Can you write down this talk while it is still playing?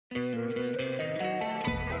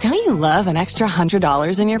Don't you love an extra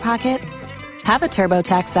 $100 in your pocket? Have a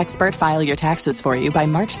TurboTax expert file your taxes for you by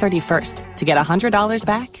March 31st to get $100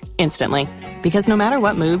 back instantly. Because no matter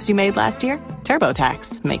what moves you made last year,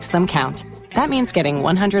 TurboTax makes them count. That means getting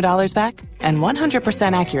 $100 back and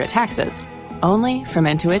 100% accurate taxes, only from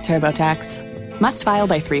Intuit TurboTax. Must file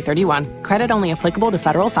by 3/31. Credit only applicable to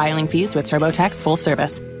federal filing fees with TurboTax full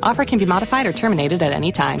service. Offer can be modified or terminated at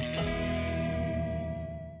any time.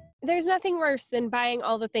 There's nothing worse than buying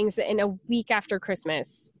all the things that in a week after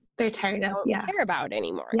Christmas they're tired of, don't care about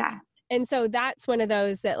anymore. Yeah. And so that's one of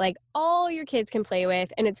those that like all your kids can play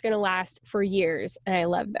with and it's going to last for years. And I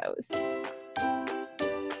love those.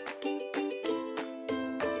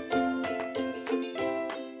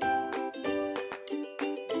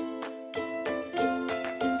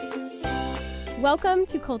 Welcome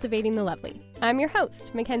to Cultivating the Lovely. I'm your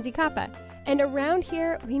host, Mackenzie Koppa. And around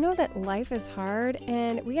here, we know that life is hard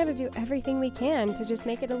and we got to do everything we can to just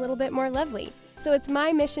make it a little bit more lovely. So it's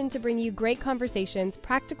my mission to bring you great conversations,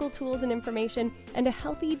 practical tools and information, and a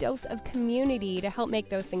healthy dose of community to help make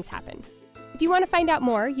those things happen. If you want to find out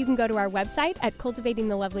more, you can go to our website at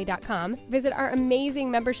cultivatingthelovely.com, visit our amazing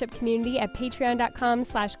membership community at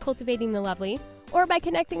patreon.com/cultivatingthelovely, or by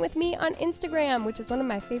connecting with me on Instagram, which is one of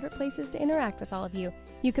my favorite places to interact with all of you.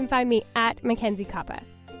 You can find me at Mackenzie Koppa.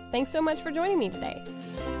 Thanks so much for joining me today.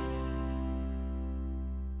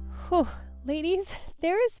 Whew, ladies,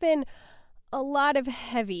 there has been a lot of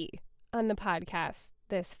heavy on the podcast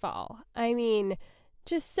this fall. I mean,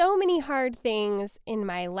 just so many hard things in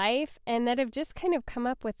my life and that have just kind of come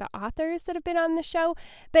up with the authors that have been on the show,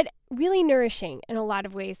 but really nourishing in a lot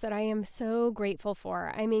of ways that I am so grateful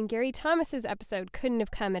for. I mean, Gary Thomas's episode couldn't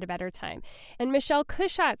have come at a better time, and Michelle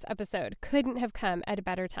Cushat's episode couldn't have come at a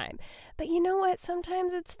better time. But you know what?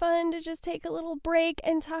 Sometimes it's fun to just take a little break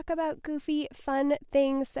and talk about goofy, fun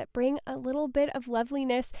things that bring a little bit of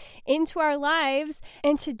loveliness into our lives.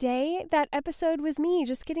 And today, that episode was me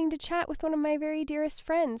just getting to chat with one of my very dearest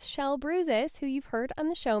friends, Shell Bruises, who you've heard on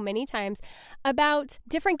the show many times, about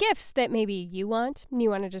different gifts that maybe you want.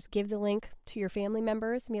 You want to just give the link to your family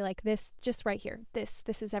members and be like, this just right here, this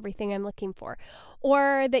is everything I'm looking for.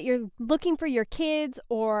 Or that you're looking for your kids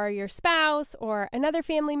or your spouse or another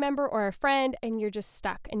family member or a friend and you're just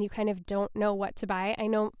stuck and you kind of don't know what to buy. I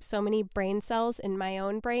know so many brain cells in my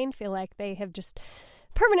own brain feel like they have just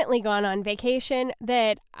permanently gone on vacation,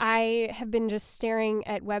 that I have been just staring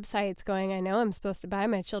at websites going, I know I'm supposed to buy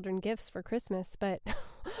my children gifts for Christmas, but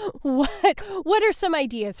what are some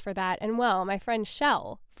ideas for that? And well, my friend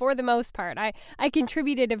Shell, for the most part, I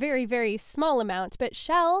contributed a very, very small amount, but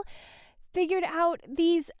Shell figured out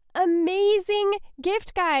these amazing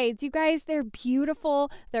gift guides. You guys, they're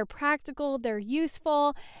beautiful, they're practical, they're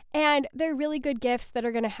useful, and they're really good gifts that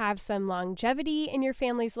are going to have some longevity in your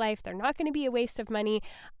family's life. They're not going to be a waste of money.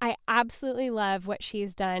 I absolutely love what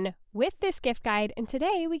she's done with this gift guide, and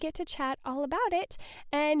today we get to chat all about it,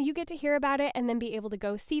 and you get to hear about it and then be able to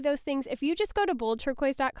go see those things. If you just go to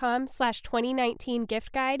boldturquoise.com/2019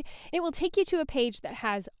 gift guide, it will take you to a page that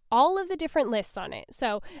has all of the different lists on it.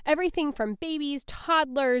 So everything from babies,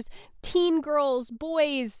 toddlers, teen girls,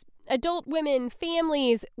 boys, adult women,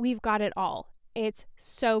 families, we've got it all. It's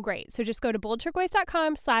so great. So just go to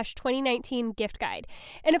boldturquoise.com/2019 gift guide.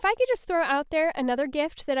 And if I could just throw out there another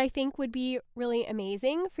gift that I think would be really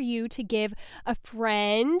amazing for you to give a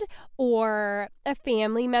friend or a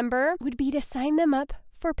family member would be to sign them up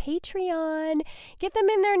for Patreon. Get them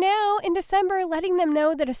in there now in December, letting them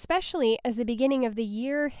know that especially as the beginning of the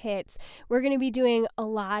year hits, we're going to be doing a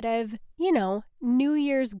lot of, New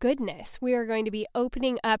Year's goodness. We are going to be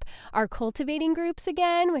opening up our cultivating groups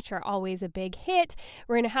again, which are always a big hit.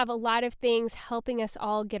 We're going to have a lot of things helping us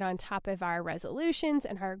all get on top of our resolutions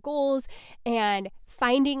and our goals and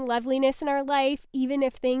finding loveliness in our life. Even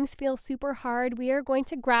if things feel super hard, we are going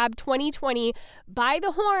to grab 2020 by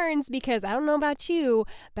the horns because I don't know about you,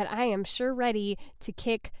 but I am sure ready to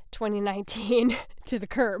kick 2019 to the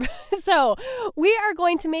curb. So we are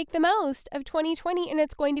going to make the most of 2020 and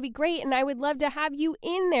it's going to be great. And I would love to have you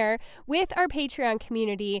in there with our Patreon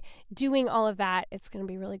community doing all of that. It's going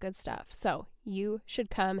to be really good stuff. So you should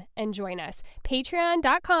come and join us.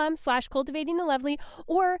 Patreon.com/cultivatingthelovely,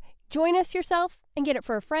 or join us yourself and get it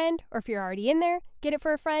for a friend. Or if you're already in there, get it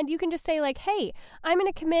for a friend. You can just say like, hey, I'm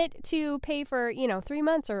going to commit to pay for, 3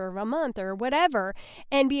 months or a month or whatever,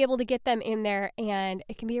 and be able to get them in there. And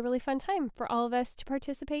it can be a really fun time for all of us to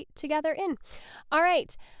participate together in. All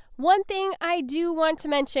right. One thing I do want to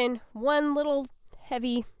mention, one little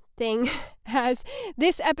heavy thing as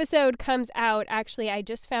this episode comes out. Actually, I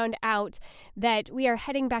just found out that we are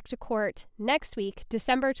heading back to court next week,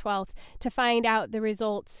 December 12th, to find out the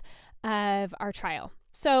results of our trial.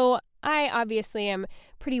 So I obviously am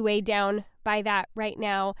pretty weighed down by that right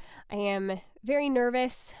now. I am very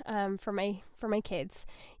nervous for my kids,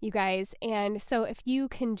 you guys. And so if you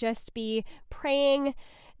can just be praying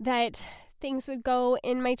that things would go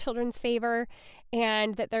in my children's favor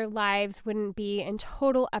and that their lives wouldn't be in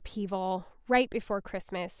total upheaval right before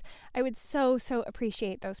Christmas, I would so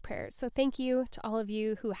appreciate those prayers. So thank you to all of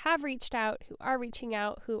you who have reached out, who are reaching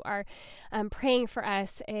out, who are praying for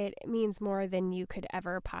us. It means more than you could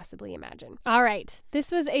ever possibly imagine. All right,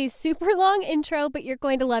 this was a super long intro, but you're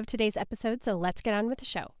going to love today's episode, so let's get on with the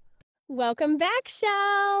show. Welcome back,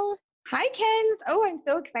 Shell. Hi, Kens. Oh, I'm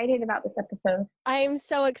so excited about this episode. I'm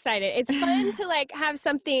so excited. It's fun to have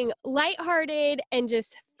something lighthearted and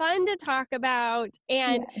just fun to talk about.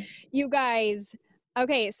 And you guys,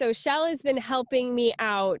 okay, so Shell has been helping me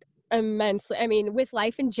out immensely. I mean, with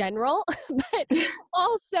life in general, but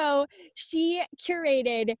also she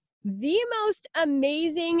curated the most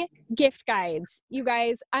amazing gift guides. You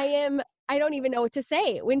guys, I don't even know what to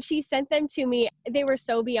say. When she sent them to me, they were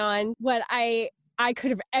so beyond what I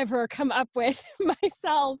could have ever come up with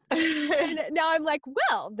myself. And now I'm like,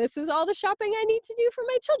 well, this is all the shopping I need to do for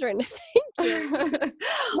my children. Thank you.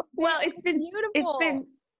 Well, it's been beautiful.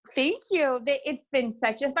 Thank you. It's been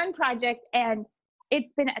such a fun project, and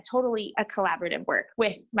it's been a collaborative work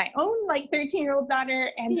with my own 13-year-old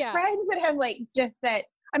daughter and friends that have just said,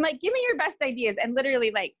 I'm like, give me your best ideas. And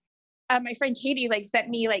literally my friend Katie sent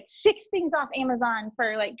me 6 things off Amazon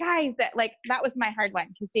for guys that was my hard one,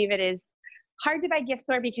 because David is hard to buy gifts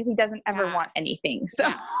for because he doesn't ever want anything. So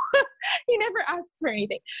he never asks for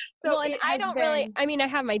anything. So well, and I don't really, I mean, I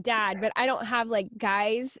have my dad, but I don't have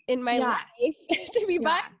guys in my life to be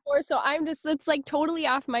buying for. So I'm just, it's totally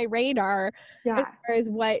off my radar as far as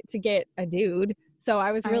what to get a dude. So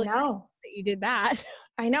I was really happy that you did that.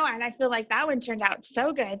 I know. And I feel like that one turned out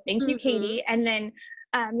so good. Thank you, Katie. And then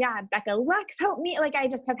Becca Lux helped me. I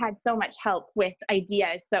just have had so much help with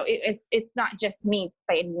ideas. So it's not just me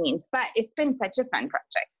by any means, but it's been such a fun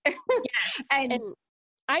project. Yes. and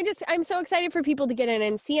I'm so excited for people to get in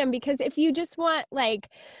and see them, because if you just want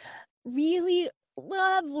really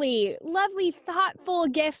lovely, thoughtful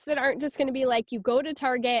gifts that aren't just going to be you go to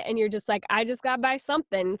Target and you're just I just got to buy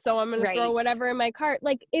something, so I'm going to throw whatever in my cart.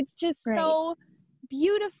 It's just so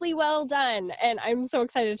beautifully well done. And I'm so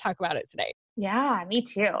excited to talk about it today. Yeah, me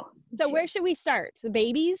too. So where should we start? The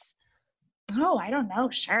babies? Oh, I don't know.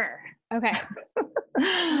 Sure. Okay.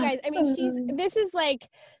 You guys, I mean, this is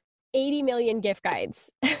 80 million gift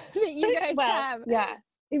guides that you guys have. Yeah.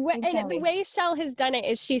 And the way Shell has done it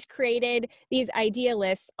is she's created these idea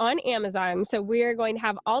lists on Amazon. So we're going to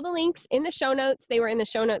have all the links in the show notes. They were in the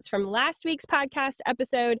show notes from last week's podcast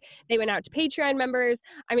episode. They went out to Patreon members.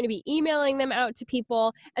 I'm going to be emailing them out to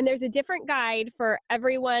people. And there's a different guide for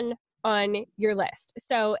everyone on your list.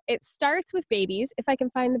 So it starts with babies. If I can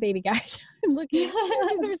find the baby guide, I'm looking,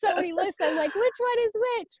 because there's so many lists. I'm like, which one is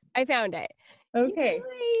which? I found it. Okay.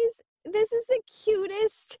 You guys, this is the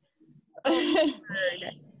cutest. I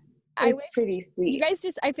wish pretty sweet. You guys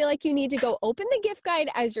I feel like you need to go open the gift guide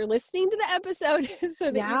as you're listening to the episode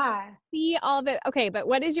so that you can see all of it. Okay, but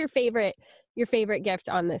what is your favorite gift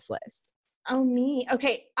on this list? Oh, me.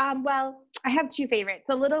 Okay. Well, I have 2 favorites.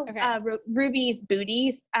 A little Ruby's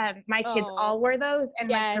booties. My kids all wore those,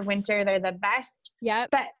 and for winter, they're the best. Yep.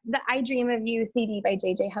 But the I Dream of You CD by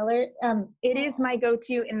JJ Heller, it is my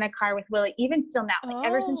go-to in the car with Willie, even still now,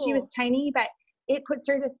 ever since she was tiny, but it puts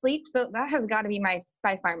her to sleep. So that has got to be by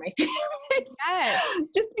far my favorite. Yes.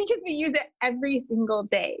 Just because we use it every single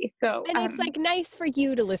day. So, and it's nice for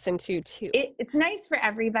you to listen to too. It's nice for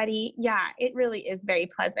everybody. Yeah, it really is very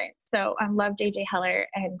pleasant. So I love JJ Heller,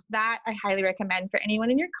 and that I highly recommend for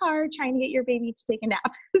anyone in your car trying to get your baby to take a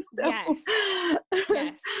nap.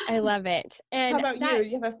 Yes, I love it. And how about you? Do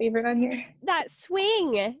you have a favorite on here? That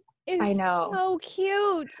swing is so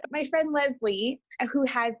cute. My friend Leslie, who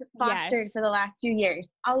has fostered for the last few years,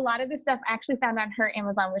 a lot of the stuff I actually found on her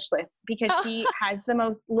Amazon wish list, because she has the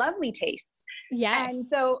most lovely taste. Yes. And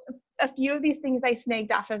so a few of these things I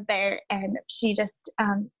snagged off of there, and she just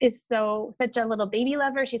is such a little baby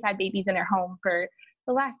lover. She's had babies in her home for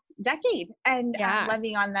the last decade, and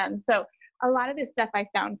loving on them. So a lot of this stuff I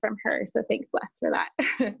found from her. So thanks, Les, for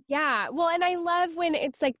that. Yeah. Well, and I love when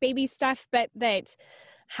it's baby stuff, but that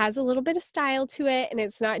has a little bit of style to it, and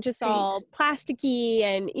it's not just all plasticky,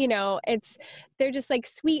 and they're just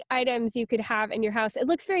sweet items you could have in your house. It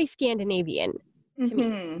looks very Scandinavian to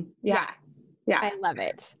me. Yeah. I love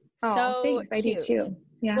it. Oh, thanks. I do too.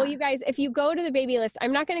 Yeah. Well, you guys, if you go to the baby list,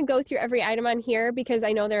 I'm not going to go through every item on here because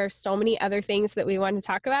I know there are so many other things that we want to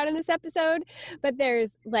talk about in this episode, but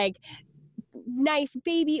there's nice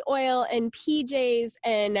baby oil and PJs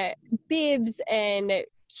and bibs and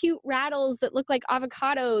cute rattles that look like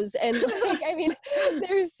avocados. And like, I mean,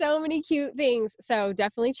 there's so many cute things. So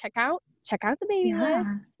definitely check out the baby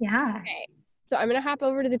list. Yeah. Okay. So I'm going to hop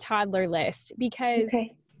over to the toddler list because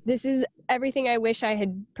this is everything I wish I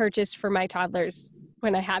had purchased for my toddlers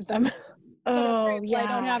when I had them. Oh, yeah. I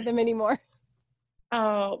don't have them anymore.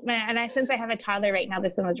 Oh, man. And since I have a toddler right now,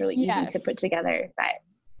 this one was really easy to put together. But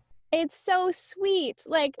it's so sweet.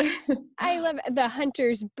 Like, I love the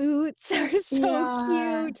hunter's boots are so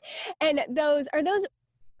cute. And the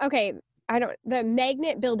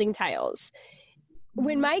magnet building tiles.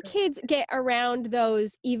 When my kids get around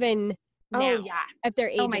those even now at their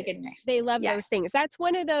age, oh my goodness, they love those things. That's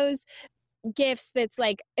one of those gifts that's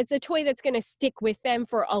like, it's a toy that's going to stick with them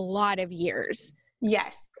for a lot of years.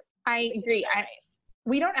 Yes, I agree.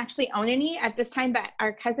 We don't actually own any at this time, but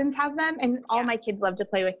our cousins have them, and all my kids love to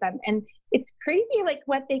play with them. And it's crazy, like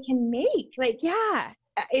what they can make. Like,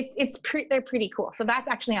 they're pretty cool. So that's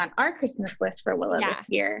actually on our Christmas list for Willa this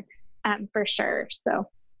year, for sure. So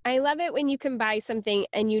I love it when you can buy something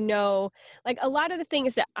and like a lot of the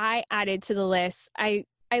things that I added to the list, I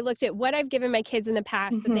looked at what I've given my kids in the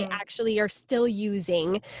past that they actually are still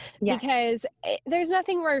using because there's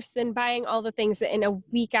nothing worse than buying all the things that in a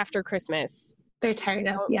week after Christmas they're tired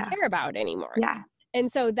of, don't care about anymore. Yeah.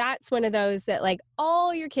 And so that's one of those that like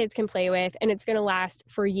all your kids can play with and it's going to last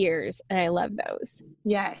for years. And I love those.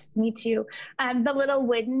 Yes, me too. The little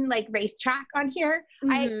wooden like racetrack on here,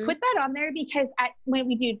 I put that on there because when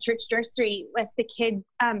we do church nursery with the kids,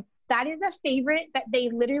 that is a favorite that they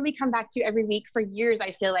literally come back to every week for years. I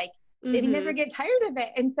feel like they never get tired of it.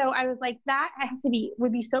 And so I was like,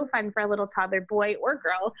 would be so fun for a little toddler boy or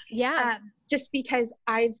girl. Yeah. Just because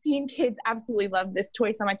I've seen kids absolutely love this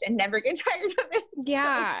toy so much and never get tired of it.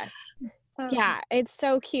 Yeah. Yeah. It's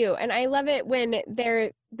so cute. And I love it when they're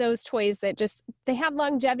those toys that they have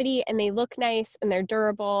longevity and they look nice and they're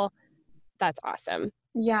durable. That's awesome.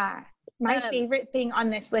 Yeah. My favorite thing on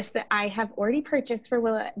this list that I have already purchased for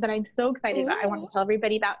Willa that I'm so excited about, I want to tell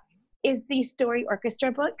everybody about, is the story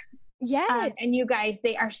orchestra books. Yes. And you guys,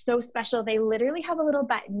 they are so special. They literally have a little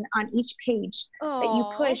button on each page that you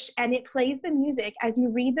push and it plays the music as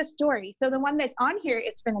you read the story. So the one that's on here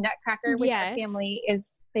is for the Nutcracker, which our family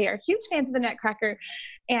they are huge fans of the Nutcracker.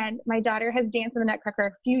 And my daughter has danced in the Nutcracker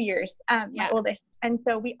a few years, my oldest. And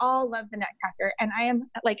so we all love the Nutcracker. And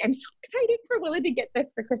I'm so excited for Willa to get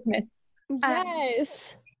this for Christmas.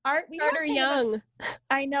 Yes. We started young.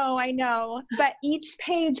 I know. But each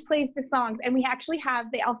page plays the songs. And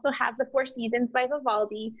they also have the Four Seasons by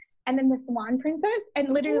Vivaldi and then the Swan Princess. And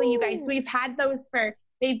literally, you guys, we've had those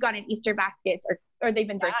they've gone in Easter baskets or they've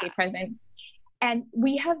been birthday presents. And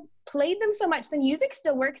we have played them so much. The music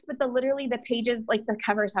still works, but literally the pages, like the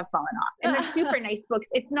covers have fallen off. And they're super nice books.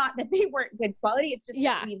 It's not that they weren't good quality. It's just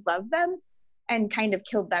that we love them and kind of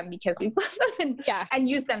killed them because we love them and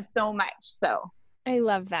use them so much. So I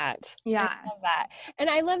love that. Yeah. I love that. And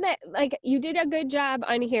I love that, like, you did a good job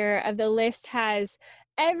on here of the list has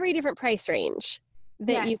every different price range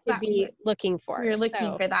that you could be looking for. You're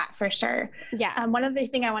looking for that for sure. Yeah. One other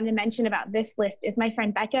thing I want to mention about this list is my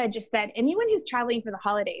friend Becca just said anyone who's traveling for the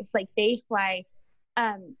holidays, like they fly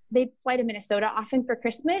to Minnesota often for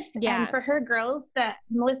Christmas. Yeah. And for her girls,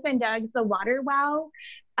 Melissa and Doug's, the Water Wow,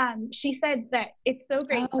 she said that it's so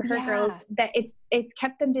great for her girls that it's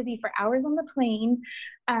kept them busy for hours on the plane.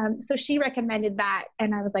 So she recommended that.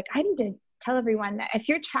 And I was like, I need to tell everyone that if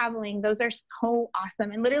you're traveling, those are so awesome.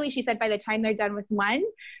 And literally she said, by the time they're done with one,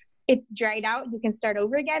 it's dried out. You can start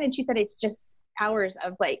over again. And she said, it's just hours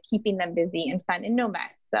of like keeping them busy and fun and no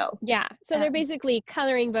mess. So yeah. So they're basically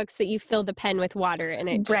coloring books that you fill the pen with water and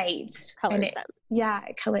it just colors them. Yeah.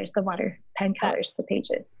 It colors the water. Pen colors the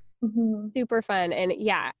pages. Mm-hmm. Super fun. And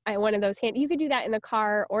one of those you could do that in the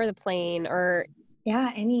car or the plane or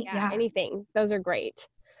anything. Those are great.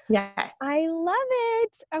 Yes. I love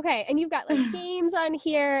it. Okay. And you've got like games on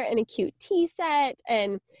here and a cute tea set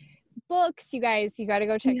and books. You guys, you got to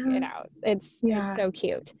go check it out. It's so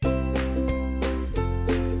cute.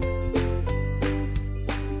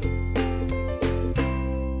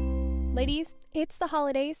 Ladies, it's the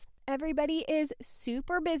holidays. Everybody is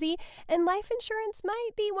super busy, and life insurance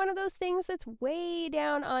might be one of those things that's way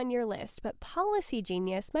down on your list, but Policy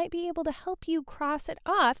Genius might be able to help you cross it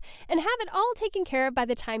off and have it all taken care of by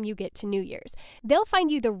the time you get to New Year's. They'll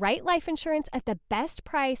find you the right life insurance at the best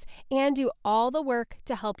price and do all the work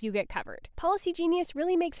to help you get covered. Policy Genius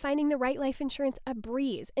really makes finding the right life insurance a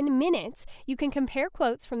breeze. In minutes, you can compare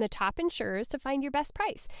quotes from the top insurers to find your best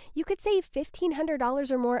price. You could save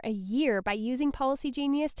 $1,500 or more a year by using Policy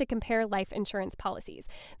Genius to compare life insurance policies.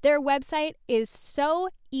 Their website is so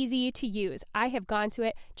easy to use. I have gone to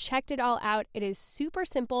it, checked it all out. It is super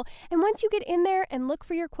simple. And once you get in there and look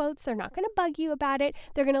for your quotes, they're not going to bug you about it.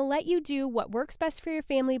 They're going to let you do what works best for your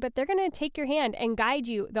family, but they're going to take your hand and guide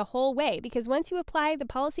you the whole way, because once you apply, the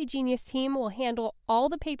Policy Genius team will handle all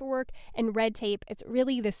the paperwork and red tape. It's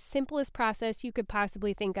really the simplest process you could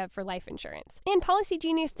possibly think of for life insurance. And Policy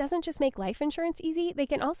Genius doesn't just make life insurance easy, they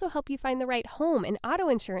can also help you find the right home and auto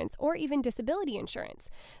insurance or even disability insurance.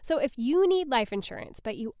 So if you need life insurance,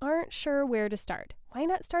 but you aren't sure where to start, why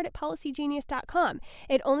not start at policygenius.com?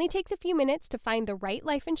 It only takes a few minutes to find the right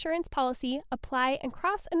life insurance policy, apply, and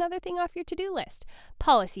cross another thing off your to-do list.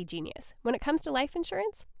 Policy Genius. When it comes to life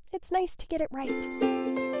insurance, it's nice to get it right.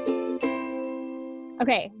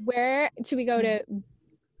 Okay, where should we go to?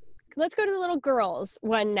 Let's go to the little girls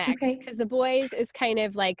one next, because the boys is kind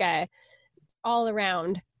of like a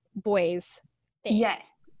all-around boys thing.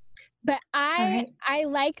 Yes. But I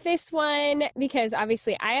like this one because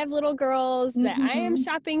obviously I have little girls that I am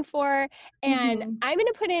shopping for, and I'm going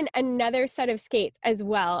to put in another set of skates as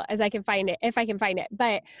well as I can find it, if I can find it.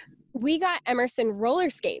 But we got Emerson roller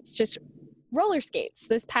skates, just roller skates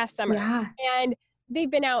this past summer. Yeah. And they've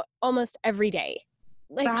been out almost every day.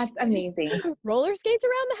 Like, that's amazing. Roller skates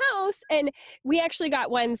around the house. And we actually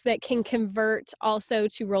got ones that can convert also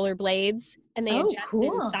to roller blades, and they adjust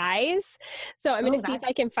in size. So I'm going to see if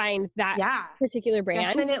I can find that particular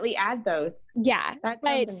brand. Definitely add those. Yeah. That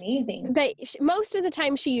sounds amazing. But most of the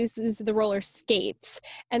time she uses the roller skates,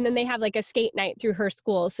 and then they have like a skate night through her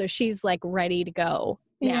school. So she's like ready to go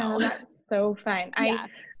now. Yeah, that's so fun.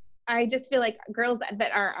 I just feel like girls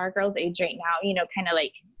that are our girls' age right now, you know, kind of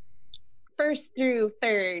like first through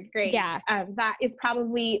third grade. Yeah. That is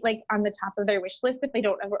probably like on the top of their wish list if they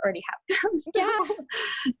don't already have them. So.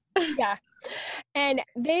 Yeah. Yeah. And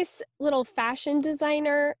this little fashion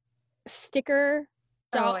designer sticker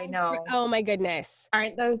doll. Oh, I know. Oh my goodness.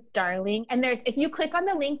 Aren't those darling? And if you click on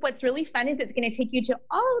the link, what's really fun is it's going to take you to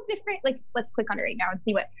all different, like, let's click on it right now and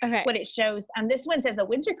see what it shows. This one says a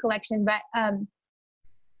winter collection, but,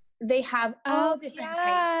 they have all different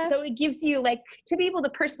types. So it gives you like to be able to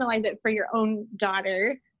personalize it for your own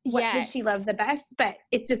daughter. What would she love the best? But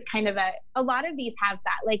it's just kind of a lot of these have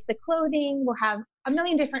that, like the clothing will have a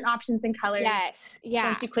million different options and colors. Yes. Yeah.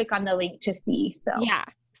 Once you click on the link to see. So yeah,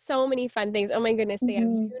 so many fun things. Oh my goodness. They have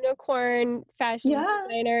unicorn fashion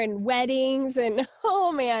designer and weddings, and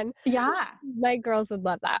oh man. Yeah. My girls would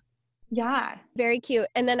love that. Yeah. Very cute.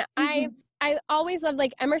 And then I always love,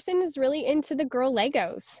 like, Emerson is really into the girl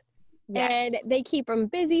Legos. Yes. And they keep them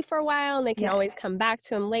busy for a while, and they can always come back to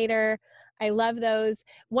them later. I love those.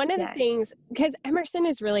 One of the things, because Emerson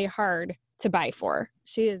is really hard to buy for.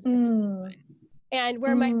 She is. And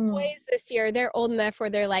where my boys this year, they're old enough where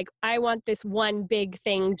they're like, I want this one big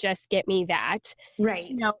thing, just get me that. Right.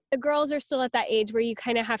 You know, the girls are still at that age where you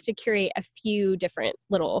kind of have to curate a few different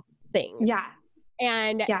little things. Yeah.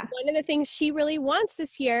 And one of the things she really wants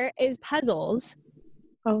this year is puzzles.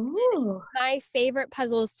 Oh. My favorite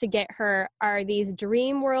puzzles to get her are these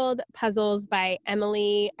Dream World puzzles by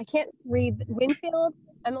Emily. I can't read Winfield.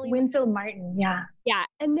 Emily Winfield Martin. Yeah. Yeah.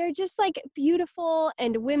 And they're just like beautiful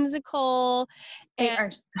and whimsical. They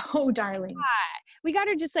are so darling. Yeah. We got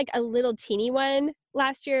her just like a little teeny one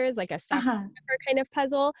last year, is like a soft kind of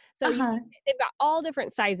puzzle. So they've got all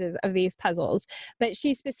different sizes of these puzzles, but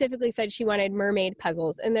she specifically said she wanted mermaid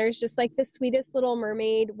puzzles. And there's just like the sweetest little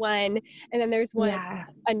mermaid one. And then there's one,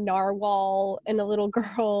 a narwhal and a little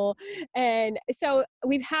girl. And so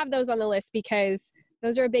we have those on the list because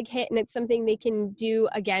those are a big hit, and it's something they can do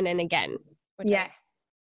again and again. Yes.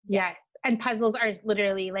 And puzzles are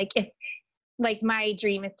literally like my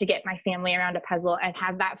dream is to get my family around a puzzle and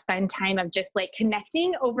have that fun time of just like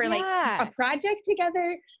connecting over like a project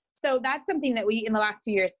together. So that's something that we, in the last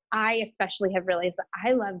few years, I especially have realized that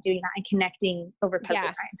I love doing that and connecting over puzzle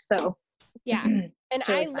time. So and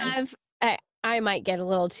really love, I might get a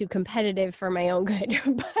little too competitive for my own good,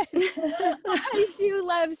 but I do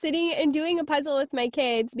love sitting and doing a puzzle with my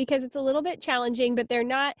kids because it's a little bit challenging, but they're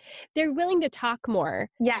willing to talk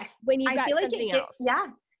more. Yes. When you've got something else.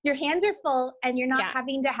 Your hands are full and you're not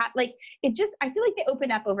having to have, like, I feel like they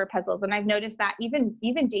open up over puzzles. And I've noticed that even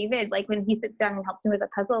David, like when he sits down and helps me with a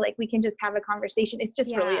puzzle, like we can just have a conversation. It's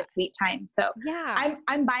just really a sweet time. So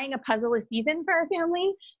I'm buying a puzzle a season for our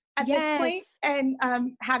family at this point, and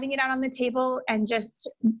having it out on the table, and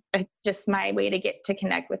it's just my way to get to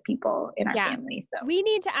connect with people in our family. So we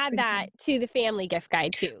need to add that to the family gift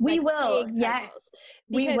guide too. We will. Yes,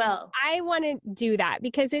 we will. I want to do that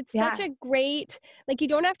because it's such a great, like, you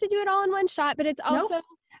don't have to do it all in one shot, but it's also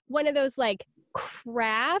one of those like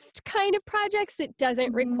craft kind of projects that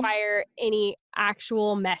doesn't require any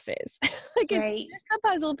actual messes. Like it's just the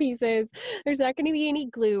puzzle pieces. There's not going to be any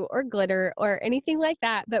glue or glitter or anything like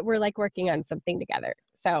that, but we're like working on something together.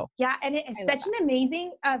 So yeah, and it's such an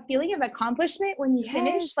amazing feeling of accomplishment when you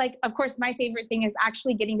finish. Like, of course, my favorite thing is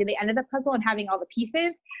actually getting to the end of the puzzle and having all the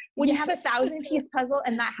pieces. When you have a 1,000-piece puzzle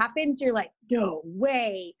and that happens, you're like, no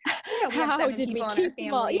way. You know, we have 7 people in our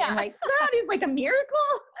family, and like that is like a miracle.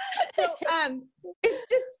 So it's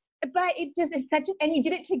just, but it just is such, and you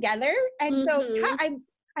did it together, and so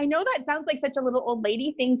I know that sounds like such a little old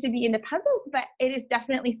lady thing to be into puzzles, but it is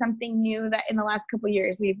definitely something new that in the last couple of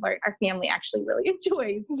years we've learned our family actually really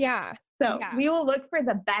enjoys. Yeah. So we will look for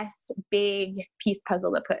the best big piece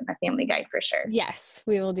puzzle to put in the family guide for sure. Yes,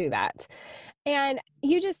 we will do that. And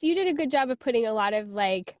you did a good job of putting a lot of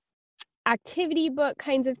like activity book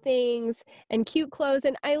kinds of things and cute clothes.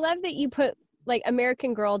 And I love that you put like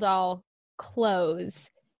American Girl doll clothes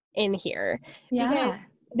in here. Yeah.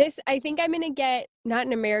 Because I think I'm going to get not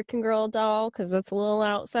an American Girl doll because that's a little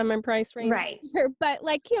outside my price range. Right. But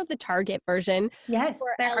like, the Target version. Yes.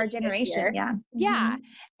 They're our generation. Yeah. Yeah.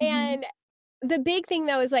 And the big thing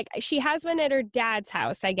though is like she has one at her dad's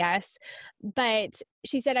house, I guess. But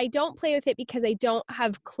she said, I don't play with it because I don't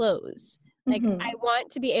have clothes. Like I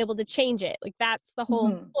want to be able to change it. Like that's the whole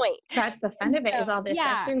point. That's the fun of it, is all the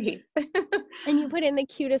accessories. And you put in the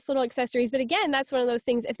cutest little accessories. But again, that's one of those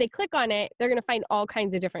things, if they click on it, they're going to find all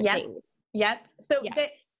kinds of different things. Yep. So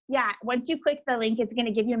once you click the link, it's going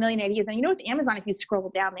to give you a million ideas. And with Amazon, if you scroll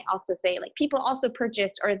down, they also say like people also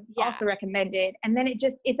purchased or also recommended. And then it's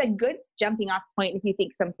a good jumping off point if you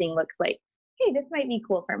think something looks like, hey, this might be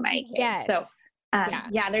cool for my kids. Yes. So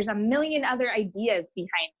there's a million other ideas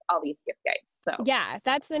behind all these gift guides. So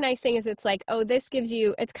that's the nice thing is it's like, this gives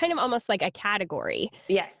you, it's kind of almost like a category.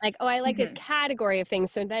 Yes. Like, I like this category of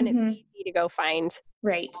things. So then it's easy to go find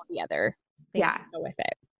all the other things to go with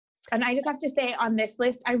it. And I just have to say on this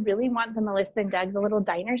list, I really want the Melissa and Doug, the little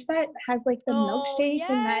diner set that has like the milkshake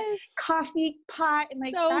and that coffee pot and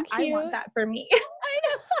like that. I want that for me. I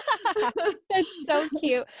know. That's so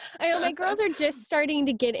cute. I know my girls are just starting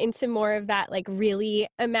to get into more of that like really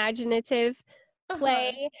imaginative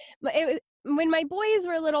play. When my boys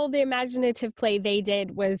were little, the imaginative play they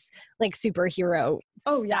did was like superhero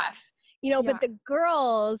stuff. But the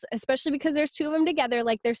girls, especially because there's 2 of them together,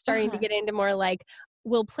 like they're starting to get into more like,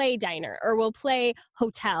 we'll play diner or we'll play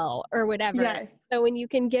hotel or whatever. Yes. So when you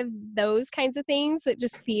can give those kinds of things that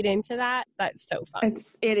just feed into that, that's so fun.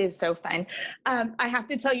 It is so fun. I have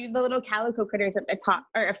to tell you, the little calico critters at the top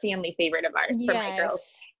are a family favorite of ours for my girls.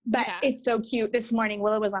 But it's so cute. This morning,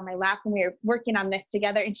 Willow was on my lap when we were working on this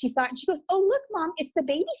together, and she goes, "Oh, look, Mom, it's the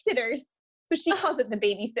babysitters." So she calls it the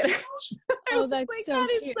babysitters. That's like, so that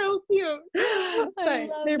cute. Is so cute. But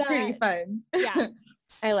they're pretty fun. Yeah.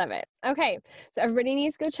 I love it. Okay. So everybody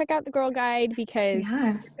needs to go check out the Girl Guide because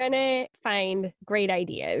you're going to find great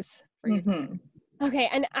ideas for you. Okay.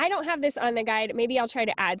 And I don't have this on the guide. Maybe I'll try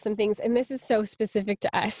to add some things. And this is so specific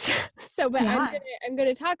to us. I'm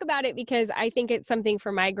going to talk about it because I think it's something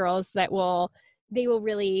for my girls that they will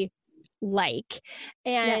really like.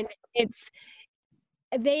 And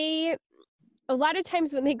a lot of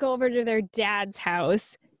times when they go over to their dad's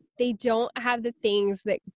house, they don't have the things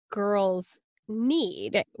that girls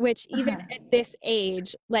need, which even at this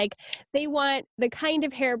age, like they want the kind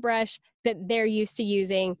of hairbrush that they're used to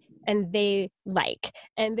using and they like,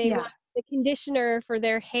 and they want the conditioner for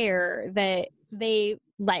their hair that they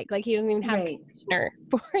like he doesn't even have a conditioner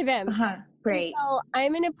for them. Great. So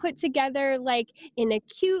I'm going to put together like in a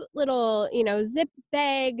cute little, zip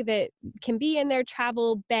bag that can be in their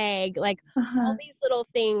travel bag, like all these little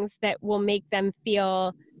things that will make them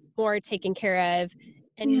feel more taken care of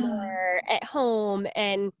and more at home,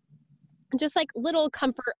 and just like little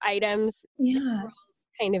comfort items that girls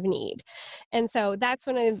kind of need. And so that's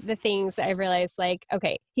one of the things I realized, like,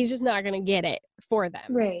 okay, he's just not going to get it for them.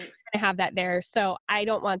 Right. To have that there. So I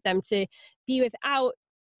don't want them to be without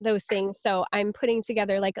those things. So I'm putting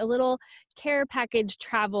together like a little care package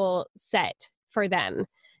travel set for them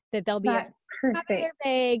that they'll be able to have in their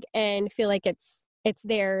bag and feel like it's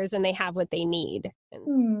theirs and they have what they need.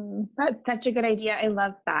 That's such a good idea. I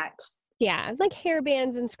love that. Yeah, like hair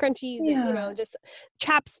bands and scrunchies and, just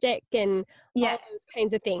chapstick and all those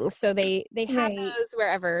kinds of things. So they have those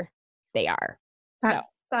wherever they are. That's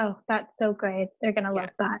so good. They're going to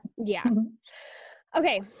love that. Yeah.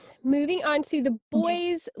 Okay, moving on to the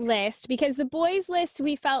boys list, because the boys list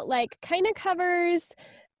we felt like kind of covers,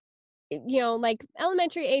 like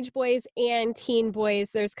elementary age boys and teen boys.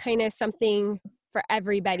 There's kind of something for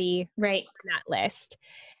everybody right on that list.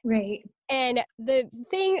 Right. And the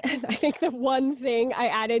thing, I think the one thing I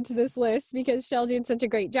added to this list because Shell did such a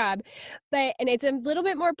great job, and it's a little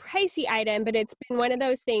bit more pricey item, but it's been one of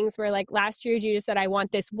those things where like last year Judah said, I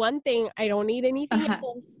want this one thing. I don't need anything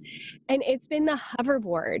else. And it's been the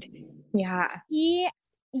hoverboard. Yeah. He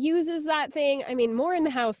uses that thing, I mean, more in the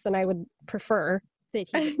house than I would prefer that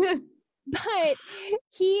he but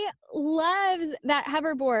he loves that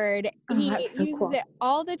hoverboard. He so uses cool. it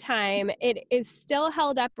all the time. It is still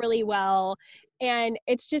held up really well. And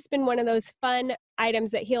it's just been one of those fun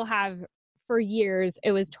items that he'll have for years.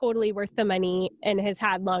 It was totally worth the money and has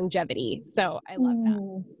had longevity. So I love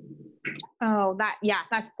that. Oh,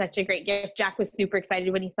 that's such a great gift. Jack was super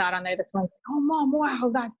excited when he saw it on there this morning. Oh, Mom,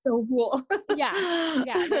 wow, that's so cool.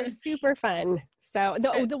 Yeah, they're super fun. So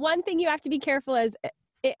the one thing you have to be careful is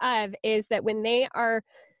that when they are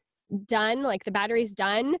done, like the battery's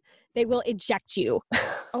done, they will eject you.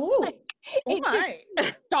 Oh, it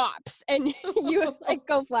just stops and you like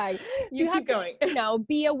go flying. So you have to,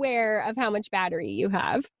 be aware of how much battery you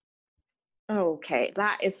have. Okay,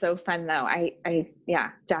 that is so fun though.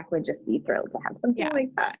 Jack would just be thrilled to have something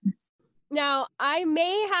like that. Now, I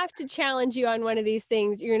may have to challenge you on one of these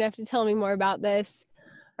things. You're gonna have to tell me more about this.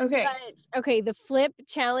 Okay. But, the flip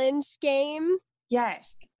challenge game.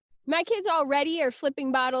 Yes. My kids already are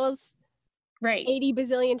flipping bottles 80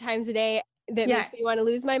 bazillion times a day. That makes me want to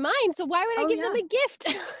lose my mind. So why would I give them a gift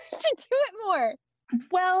to do it more?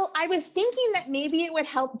 Well, I was thinking that maybe it would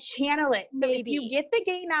help channel it. So if you get the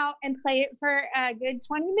game out and play it for a good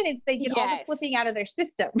 20 minutes, they get all the flipping out of their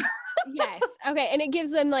system. Yes. Okay. And it gives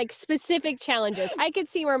them like specific challenges. I could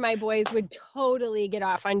see where my boys would totally get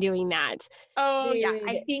off on doing that. Oh,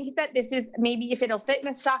 I think that this is maybe if it'll fit in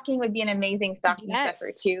a stocking would be an amazing stocking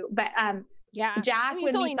stuffer too. But Jack,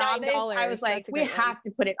 when we saw this, I was like, we have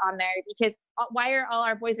to put it on there because why are all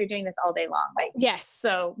our boys are doing this all day long? Like,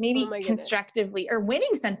 so maybe constructively or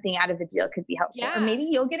winning something out of the deal could be helpful. Or maybe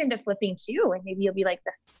you'll get into flipping too, and maybe you'll be like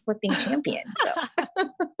the flipping champion. So.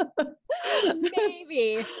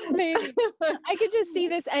 maybe I could just see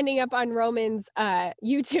this ending up on Roman's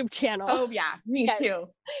YouTube channel. Oh yeah, me too.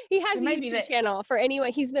 He has a YouTube channel for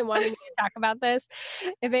anyone. He's been wanting me to talk about this.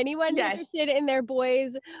 If anyone's interested in their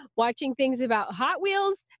boys watching things about Hot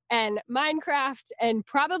Wheels and Minecraft and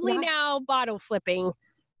probably now bottle flipping,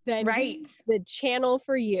 then he's the channel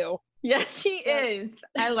for you. Yes, he is.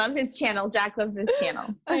 I love his channel. Jack loves his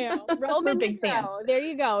channel. I know. Roman, big fan. There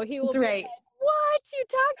you go. He will. Right. What? You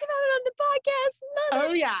talked about it on the podcast, Mother?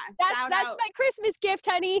 Oh yeah. That's my Christmas gift,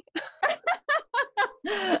 honey.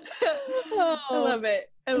 I love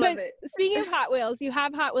it. I love it. Speaking of Hot Wheels, you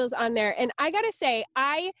have Hot Wheels on there. And I got to say,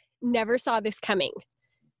 I never saw this coming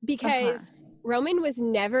because Roman was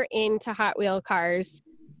never into Hot Wheel cars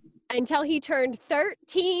until he turned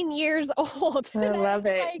 13 years old. I love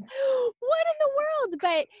it. Like, what in the world?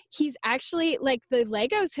 But he's actually like the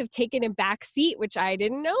Legos have taken a back seat, which I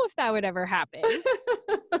didn't know if that would ever happen.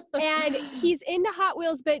 And he's into Hot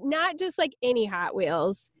Wheels, but not just like any Hot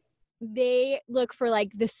Wheels. They look for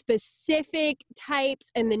like the specific types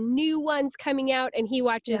and the new ones coming out. And he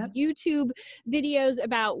watches YouTube videos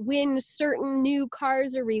about when certain new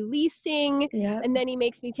cars are releasing. And then he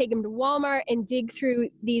makes me take him to Walmart and dig through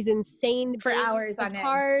these insane for hours on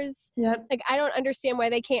cars. Like, I don't understand why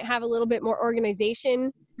they can't have a little bit more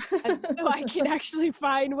organization so I can actually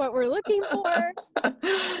find what we're looking for.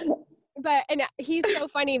 And he's so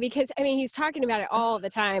funny because, I mean, he's talking about it all the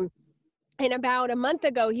time. And about a month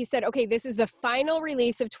ago, he said, okay, this is the final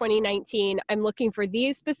release of 2019. I'm looking for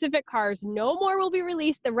these specific cars. No more will be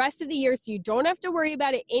released the rest of the year, so you don't have to worry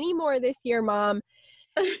about it anymore this year, Mom.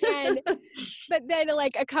 But then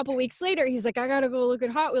like a couple weeks later, he's like, I got to go look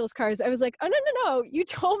at Hot Wheels cars. I was like, oh, no. You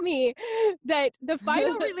told me that the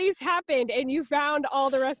final release happened and you found all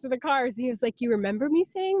the rest of the cars. He was like, you remember me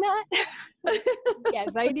saying that? Yes,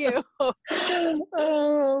 I do. Oh,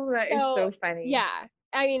 that is so funny. Yeah.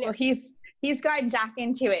 I mean, well, he's gotten Jack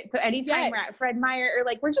into it. So anytime we're at Fred Meyer or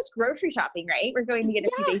like, we're just grocery shopping, right? We're going to get a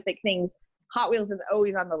few basic things. Hot Wheels is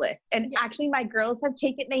always on the list. And actually my girls have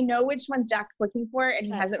they know which ones Jack's looking for and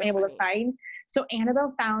he hasn't been able to find. So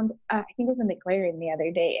Annabelle found, I think it was a McLaren the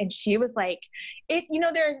other day. And she was like, they're $1,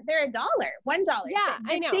 $1. Yeah,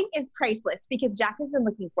 this thing is priceless because Jack has been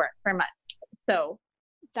looking for it for months. So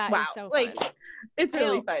that is so fun. Like, it's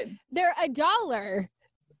really fun. They're $1,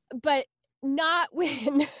 but not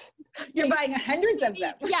when you're buying hundreds of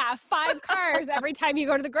them. Yeah, 5 cars every time you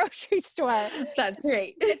go to the grocery store. That's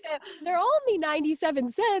right. They're only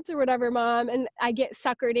 97 cents or whatever, Mom, and I get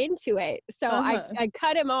suckered into it. So I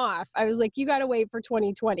cut him off. I was like, you got to wait for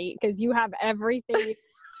 2020 because you have everything.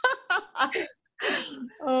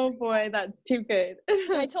 Oh boy, that's too good.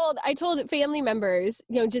 I told family members,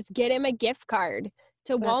 just get him a gift card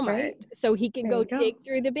to Walmart right. so he can go dig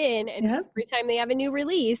through the bin, and every time they have a new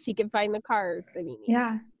release, he can find the card that he needs.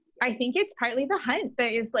 Yeah. I think it's partly the hunt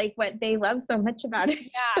that is like what they love so much about it.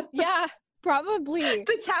 Yeah, probably.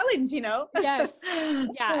 The challenge, Yes.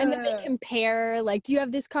 Yeah. And then they compare, like, do you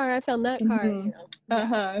have this car? I found that car.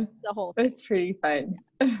 The whole thing. It's pretty fun.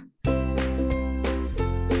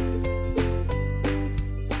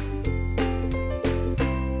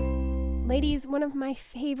 Ladies, one of my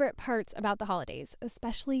favorite parts about the holidays,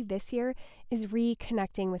 especially this year, is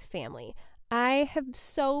reconnecting with family. I have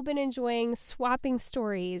so been enjoying swapping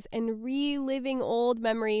stories and reliving old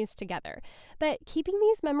memories together. But keeping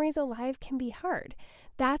these memories alive can be hard.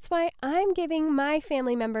 That's why I'm giving my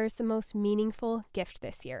family members the most meaningful gift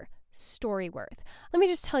this year. Storyworth. Let me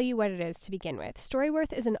just tell you what it is to begin with.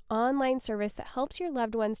 Storyworth is an online service that helps your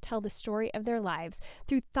loved ones tell the story of their lives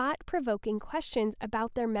through thought-provoking questions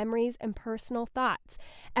about their memories and personal thoughts.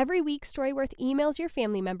 Every week, Storyworth emails your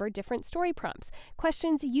family member different story prompts,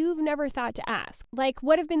 questions you've never thought to ask, like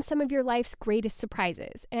what have been some of your life's greatest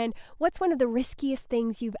surprises, and what's one of the riskiest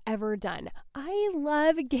things you've ever done. I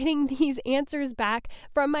love getting these answers back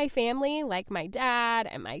from my family, like my dad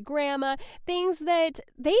and my grandma, things that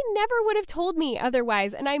they never would have told me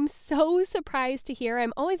otherwise, and I'm so surprised to hear.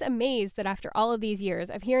 I'm always amazed that after all of these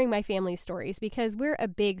years of hearing my family's stories, because we're a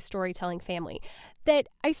big storytelling family, that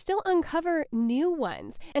I still uncover new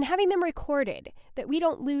ones, and having them recorded, that we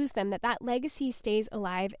don't lose them, that legacy stays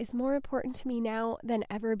alive, is more important to me now than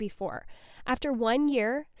ever before. After 1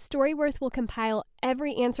 year, Storyworth will compile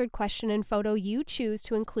every answered question and photo you choose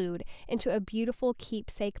to include into a beautiful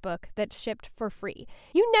keepsake book that's shipped for free.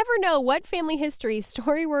 You never know what family history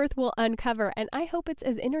Storyworth will uncover, and I hope it's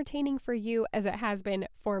as entertaining for you as it has been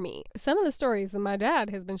for me. Some of the stories that my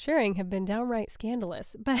dad has been sharing have been downright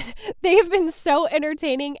scandalous, but they've been so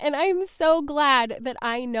entertaining, and I'm so glad that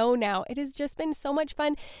I know now. It has just been so much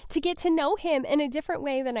fun to get to know him in a different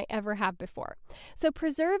way than I ever have before. So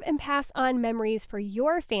preserve and pass on memories for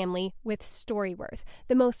your family with Storyworth,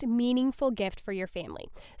 the most meaningful gift for your family.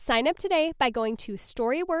 Sign up today by going to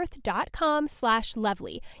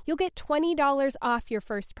storyworth.com/lovely. You'll get $20 off your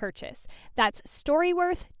first purchase. That's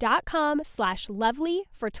storyworth.com/lovely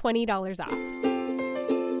for $20 off.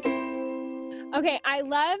 Okay, I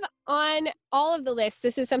love on all of the lists,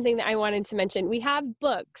 this is something that I wanted to mention. We have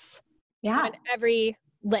books on every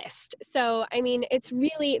list. So, I mean, it's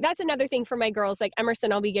really, that's another thing for my girls. Like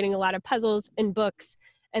Emerson, I'll be getting a lot of puzzles and books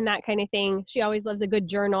and that kind of thing. She always loves a good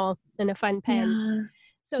journal and a fun pen.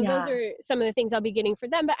 So those are some of the things I'll be getting for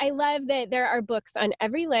them. But I love that there are books on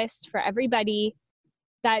every list for everybody.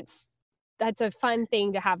 That's a fun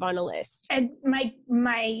thing to have on a list. And my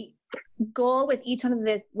goal with each one of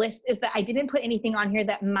this list is that I didn't put anything on here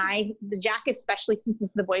that Jack, especially since this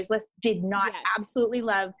is the boys list, did not absolutely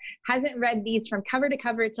love, hasn't read these from cover to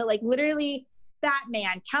cover to like literally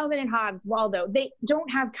Batman, Calvin and Hobbes, Waldo. They don't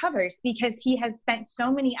have covers because he has spent so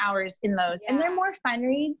many hours in those and they're more fun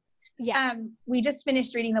reads. We just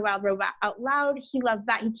finished reading The Wild Robot out loud. He loved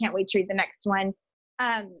that. He can't wait to read the next one.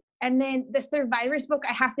 And then the Survivors book,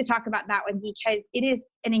 I have to talk about that one because it is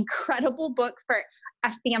an incredible book for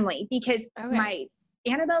a family because my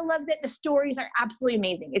Annabelle loves it. The stories are absolutely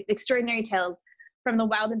amazing. It's extraordinary tales from the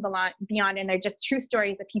wild and beyond. And they're just true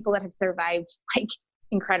stories of people that have survived like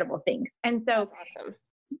incredible things. And so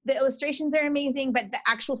the illustrations are amazing, but the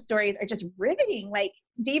actual stories are just riveting. Like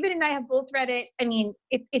David and I have both read it. I mean,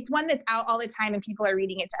 it's one that's out all the time and people are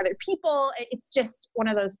reading it to other people. It's just one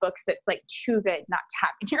of those books that's like too good not to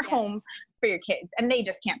have in your home for your kids. And they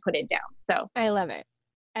just can't put it down. So I love it.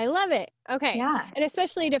 I love it. Okay. Yeah. And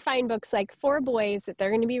especially to find books like for boys that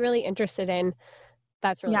they're going to be really interested in.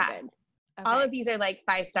 That's really good. Okay. All of these are like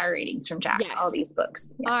 5-star ratings from Jack. Yes. All these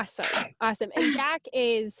books. Yeah. Awesome. Awesome. And Jack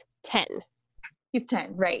is 10. He's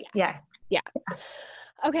 10. Right. Yes. Yeah.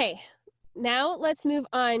 Okay. Now let's move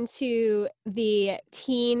on to the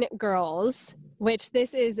teen girls, which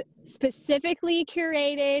this is specifically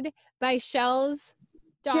curated by Shell's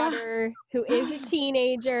daughter, who is a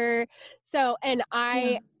teenager. So, and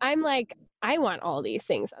I'm like, I want all these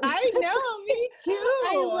things. I know, me too.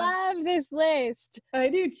 I love this list. I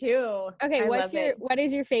do too. Okay, what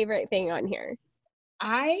is your favorite thing on here?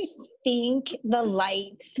 I think the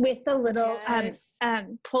lights with the little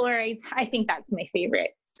Polaroids. I think that's my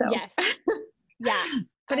favorite. So yes, yeah,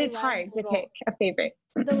 but it's hard to pick a favorite.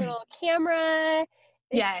 The little camera.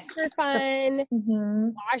 It's super fun.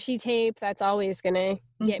 Washi tape. That's always gonna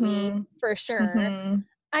get me for sure.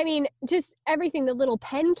 I mean, just everything. The little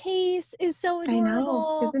pen case is so adorable. I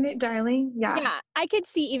know. Isn't it darling? Yeah. Yeah. I could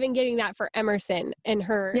see even getting that for Emerson and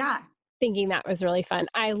her thinking that was really fun.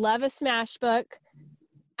 I love a smash book.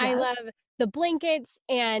 I love the blankets,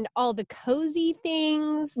 and all the cozy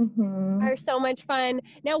things are so much fun.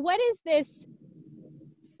 Now, what is this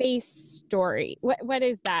face story? What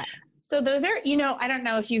is that? So those are, you know, I don't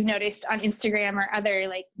know if you've noticed on Instagram or other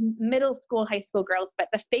like middle school, high school girls, but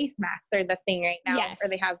the face masks are the thing right now, or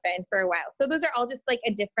they have been for a while. So those are all just like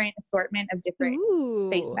a different assortment of different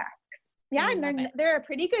face masks. Yeah, and they're a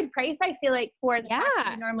pretty good price, I feel like, for the fact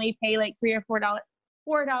that you normally pay like $3 or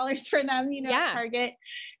 $4 for them, you know, at Target.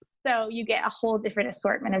 So you get a whole different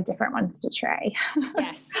assortment of different ones to try.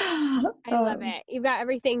 Yes. I love it. You've got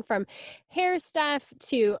everything from hair stuff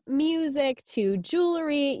to music to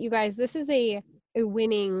jewelry. You guys, this is a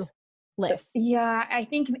winning list. Yeah. I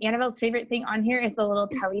think Annabelle's favorite thing on here is the little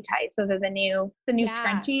telly ties. Those are the new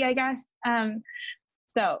scrunchie, I guess.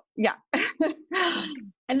 So yeah.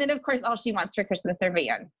 And then of course, all she wants for Christmas are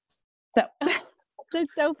Van. So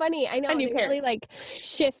that's so funny. I know they really like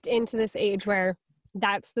shift into this age where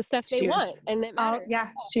that's the stuff they want, and it matters. Oh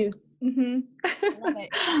yeah, shoe. Mm-hmm. I love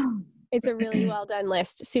it. It's a really well done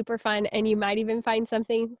list, super fun, and you might even find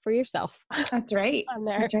something for yourself. That's right. On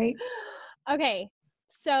there. That's right. Okay,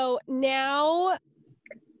 so now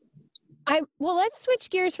let's switch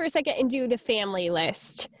gears for a second and do the family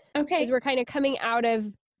list. Okay, because we're kind of coming out of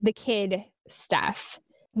the kid stuff.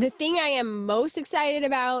 The thing I am most excited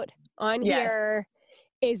about on here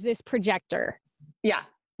is this projector. Yeah.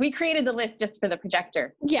 We created the list just for the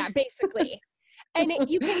projector. Yeah, basically. And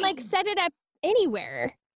you can like set it up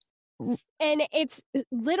anywhere. And it's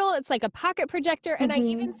little, it's like a pocket projector. And I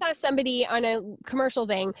even saw somebody on a commercial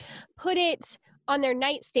thing put it on their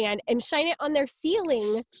nightstand and shine it on their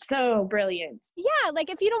ceiling. So brilliant. Yeah, like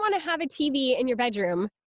if you don't want to have a TV in your bedroom,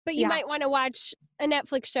 but you might want to watch a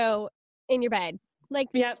Netflix show in your bed, like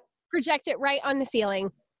project it right on the ceiling.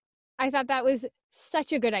 I thought that was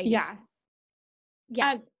such a good idea.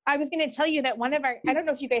 Yeah. I was going to tell you that one of our, I don't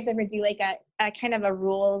know if you guys ever do like a kind of a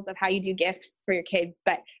rules of how you do gifts for your kids,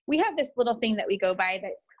 but we have this little thing that we go by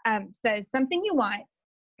that says something you want,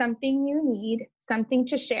 something you need, something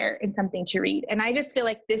to share, and something to read. And I just feel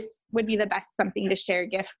like this would be the best something to share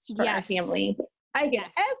gift for our family I could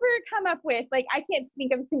ever come up with. Like, I can't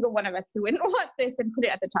think of a single one of us who wouldn't want this and put it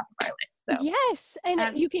at the top of our list. So yes.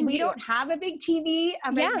 And we don't have a big TV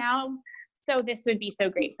right now. So this would be so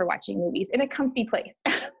great for watching movies in a comfy place.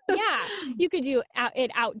 Yeah. You could do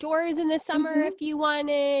it outdoors in the summer if you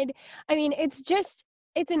wanted. I mean,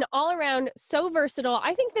 it's an all around so versatile.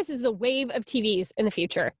 I think this is the wave of TVs in the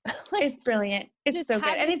future. Like, it's brilliant. It's so good.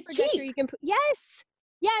 And it's cheap. You can yes.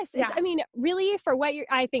 I mean, really for what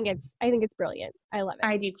I think it's brilliant. I love it.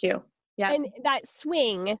 I do too. Yeah. And that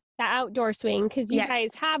swing, that outdoor swing, because you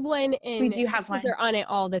guys have one, and we do have one. They're on it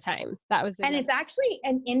all the time. That was it's actually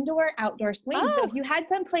an indoor outdoor swing. Oh. So if you had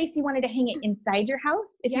some place you wanted to hang it inside your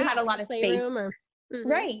house, if you had a lot of space,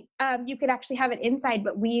 right, you could actually have it inside.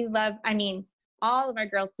 But we love, I mean, all of our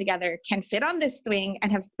girls together can fit on this swing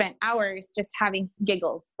and have spent hours just having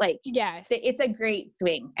giggles. Like, it's a great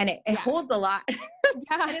swing, and it holds a lot.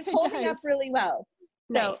 Yeah, and it's holding up really well.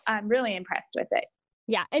 Nice. So I'm really impressed with it.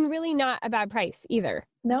 Yeah, and really not a bad price either.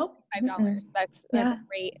 Nope. $5. That's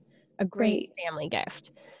a great family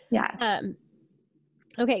gift. Yeah.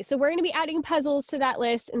 Okay, so we're going to be adding puzzles to that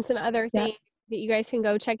list and some other things that you guys can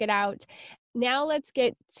go check it out. Now let's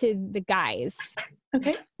get to the guys.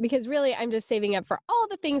 Okay. Because really, I'm just saving up for all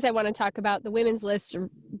the things I want to talk about. The women's list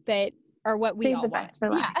that are what we all want. Save the best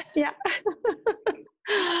for last. Yeah.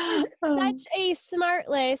 Such a smart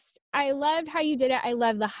list. I loved how you did it. I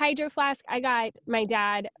love the hydro flask. I got my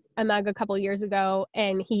dad a mug a couple years ago,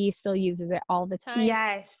 and he still uses it all the time.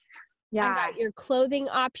 Yes. Yeah. I got your clothing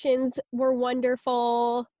options were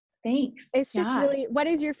wonderful. Thanks. It's just really, what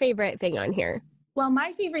is your favorite thing on here? Well,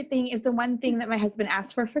 my favorite thing is the one thing that my husband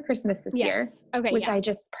asked for Christmas this year, which I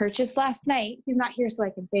just purchased last night. He's not here, so I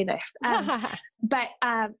can say this. But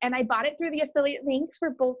and I bought it through the affiliate link for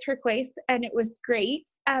Bold Turquoise, and it was great.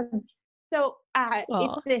 So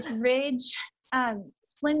it's this Ridge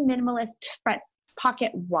slim minimalist front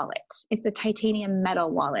pocket wallet. It's a titanium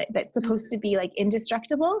metal wallet that's supposed to be like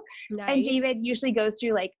indestructible. Nice. And David usually goes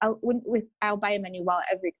through like, I'll buy him a new wallet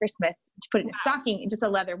every Christmas to put in a stocking, just a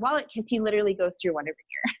leather wallet, because he literally goes through one every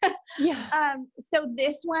year. So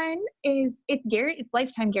this one it's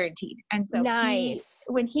lifetime guaranteed. And so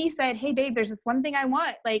when he said, hey babe, there's this one thing I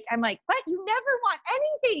want, like, I'm like, what? You never want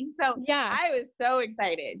anything. So I was so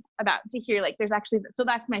excited to hear like, there's actually, so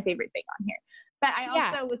that's my favorite thing on here. But I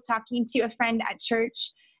also was talking to a friend at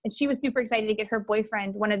church, and she was super excited to get her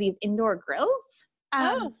boyfriend one of these indoor grills.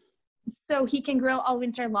 So he can grill all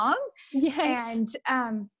winter long. Yes.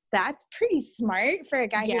 And that's pretty smart for a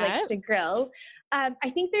guy who likes to grill. I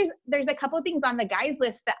think there's a couple of things on the guys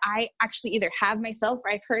list that I actually either have myself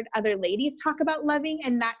or I've heard other ladies talk about loving.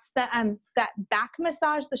 And that's the that back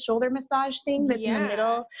massage, the shoulder massage thing that's in the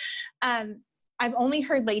middle. I've only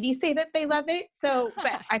heard ladies say that they love it. So,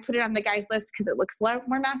 but I put it on the guys list because it looks a lot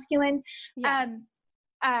more masculine.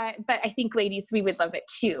 But I think ladies, we would love it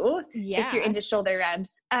too, if you're into shoulder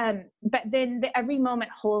rubs. But then the Every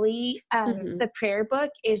Moment Holy, the prayer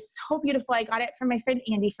book is so beautiful. I got it from my friend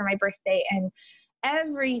Andy for my birthday, and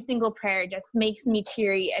every single prayer just makes me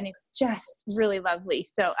teary, and it's just really lovely.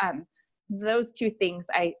 So, those two things,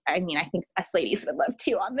 I mean, I think us ladies would love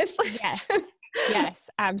too on this list. Yes,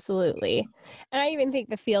 absolutely. And I even think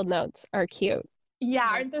the field notes are cute. Yeah,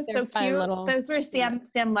 aren't those so cute? Those were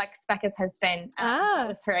Sam Lux, Becca's husband. That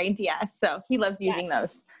was her idea. So he loves using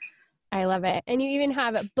those. I love it. And you even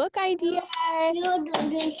have a book idea.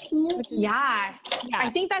 Yeah. I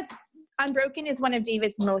think that Unbroken is one of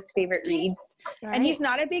David's most favorite reads. Right. And he's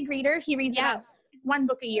not a big reader. He reads about one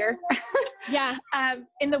book a year.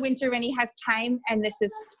 In the winter when he has time. And this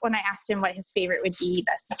is when I asked him what his favorite would be.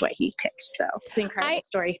 This is what he picked. So it's an incredible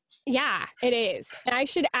story. Yeah, it is. And I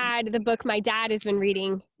should add the book my dad has been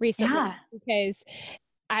reading recently because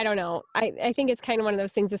I don't know. I think it's kind of one of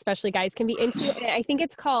those things, especially guys can be into. And I think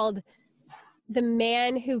it's called The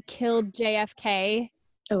Man Who Killed JFK.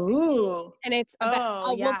 Oh, and it's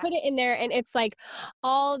we'll put it in there, and it's like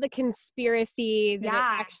all the conspiracy that it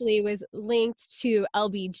actually was linked to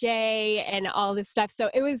LBJ and all this stuff. So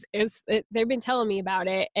they've been telling me about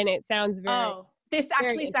it, and it sounds very. This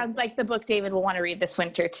actually sounds like the book David will want to read this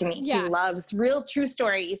winter to me. He loves real true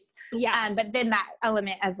stories. But then that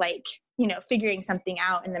element of like, figuring something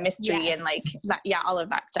out and the mystery and like that, all of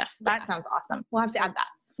that stuff. That sounds awesome. We'll have to add that.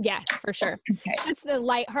 Yes, for sure. Okay. That's the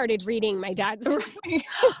lighthearted reading my dad's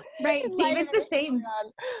right. David's the same.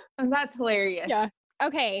 That's hilarious. Yeah.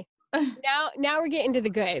 Okay. Now we're getting to the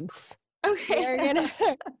goods. Okay. We're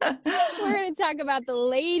gonna talk about the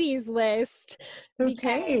ladies list.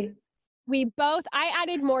 Okay. I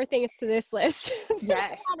added more things to this list.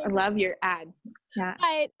 Yes. I love your ad. Yeah.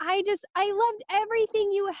 But I loved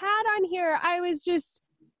everything you had on here. I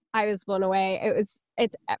was blown away.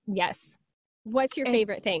 Yes. What's your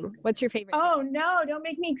favorite thing? What's your favorite thing? No, don't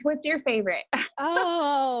make me. What's your favorite? Okay.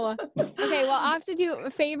 Well, I'll have to do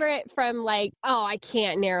a favorite from I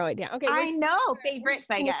can't narrow it down. Okay. I know favorites,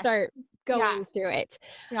 I guess. Start going through it.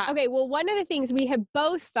 Yeah. Okay. Well, one of the things we have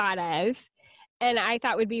both thought of, and I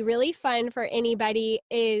thought would be really fun for anybody,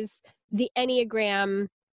 is the Enneagram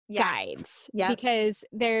guides. Yeah. Because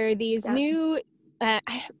they're these new,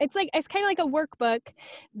 it's kind of like a workbook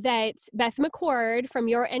that Beth McCord from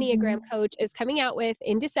Your Enneagram Coach is coming out with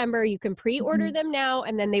in December. You can pre-order them now,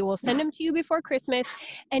 and then they will send them to you before Christmas.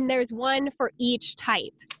 And there's one for each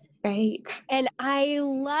type. Right. And I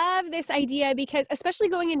love this idea because, especially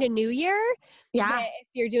going into New Year, if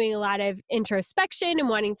you're doing a lot of introspection and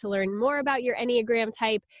wanting to learn more about your Enneagram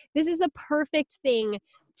type, this is a perfect thing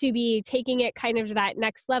to be taking it kind of to that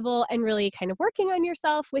next level and really kind of working on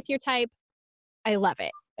yourself with your type. I love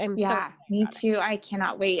it. Me too. I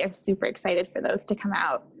cannot wait. I'm super excited for those to come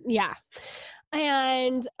out. Yeah.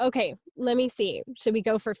 And okay, let me see. Should we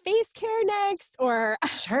go for face care next or?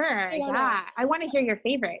 Sure. I want to hear your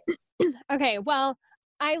favorite. Okay. Well,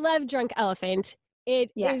 I love Drunk Elephant. It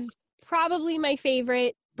is probably my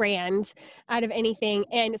favorite brand out of anything.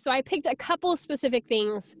 And so I picked a couple specific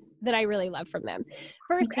things that I really love from them.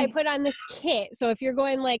 First, I put on this kit. So if you're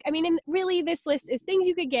going and really this list is things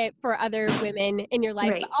you could get for other women in your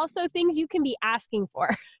life, but also things you can be asking for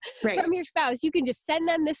from your spouse. You can just send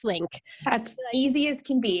them this link. That's easy as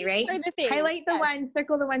can be, right? Highlight the ones,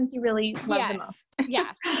 circle the ones you really love the most.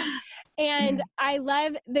 Yeah. And I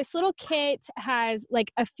love this little kit has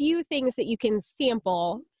a few things that you can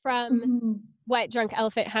sample from what Drunk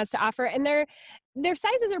Elephant has to offer. And their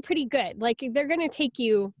sizes are pretty good. They're going to take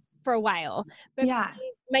you for a while. But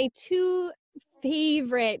my two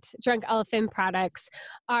favorite Drunk Elephant products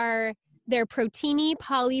are their Proteini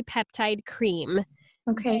Polypeptide Cream.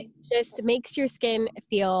 Okay. It just makes your skin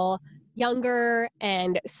feel younger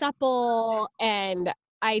and supple. And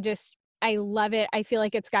I love it. I feel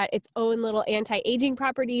like it's got its own little anti-aging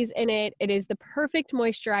properties in it. It is the perfect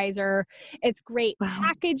moisturizer. It's great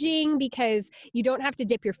packaging because you don't have to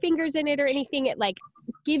dip your fingers in it or anything. It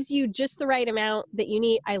gives you just the right amount that you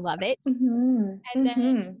need. I love it. And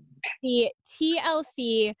then the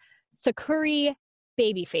TLC Sakuri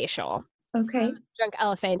Baby Facial. Okay. Drunk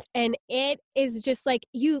Elephant. And it is just like,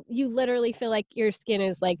 you literally feel like your skin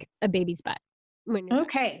is like a baby's butt.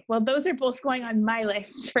 Okay. Well, those are both going on my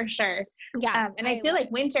list for sure. Yeah. And I feel like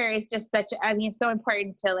winter is just it's so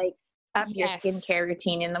important to like up your skincare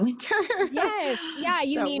routine in the winter. Yes. Yeah.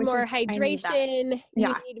 You need more hydration.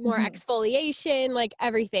 You need more exfoliation, like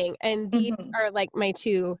everything. And these are like my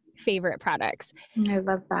two favorite products. I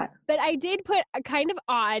love that. But I did put a kind of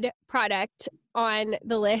odd product on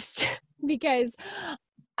the list because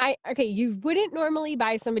you wouldn't normally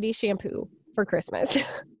buy somebody shampoo for Christmas.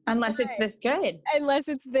 Unless it's this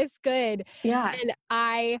good. Yeah. And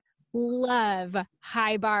I love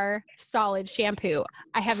High Bar solid shampoo.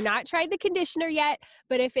 I have not tried the conditioner yet,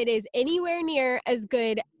 but if it is anywhere near as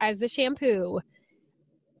good as the shampoo,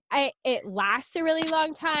 it lasts a really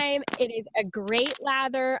long time. It is a great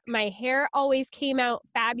lather. My hair always came out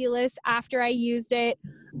fabulous after I used it.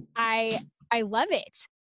 I love it.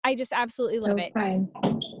 I just absolutely love it. Fun.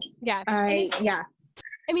 Yeah.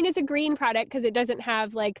 I mean, it's a green product because it doesn't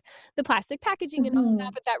have like the plastic packaging and all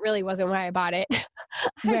that, but that really wasn't why I bought it.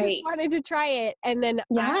 I just wanted to try it, and then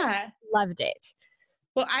I loved it.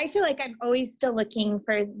 Well, I feel like I'm always still looking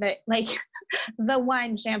for the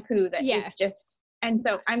one shampoo that is just, and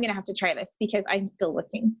so I'm going to have to try this because I'm still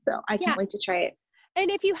looking. So I can't wait to try it. And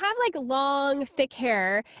if you have like long, thick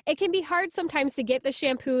hair, it can be hard sometimes to get the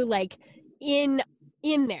shampoo like in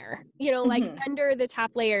there, like under the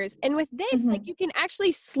top layers. And with this, like you can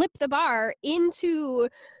actually slip the bar into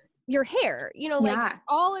your hair, like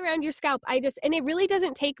all around your scalp. And it really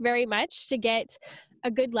doesn't take very much to get a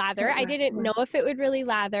good lather. I didn't know if it would really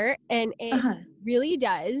lather, and it really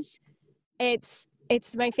does. It's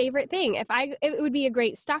my favorite thing. It would be a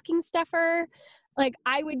great stocking stuffer. Like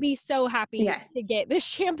I would be so happy to get this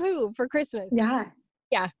shampoo for Christmas. Yeah.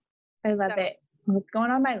 Yeah. I love it. It's going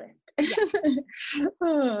on my list. Yes.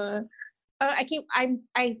 I think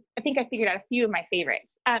I figured out a few of my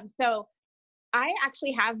favorites. So I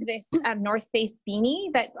actually have this North Face beanie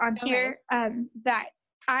that's on here that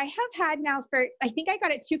I have had now for, I think I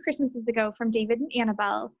got it 2 Christmases ago from David and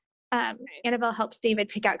Annabelle. Annabelle helps David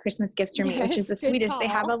pick out Christmas gifts for me, which is the sweetest. They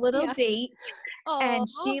have a little date. And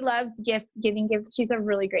she loves giving gifts. She's a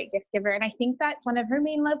really great gift giver. And I think that's one of her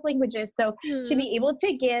main love languages. So to be able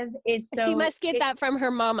to give is so... She must get that from her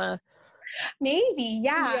mama. Maybe.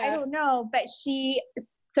 Yeah. I don't know. But she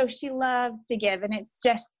loves to give. And it's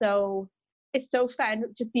just it's so fun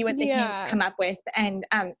to see what they can come up with. And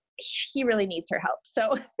he really needs her help.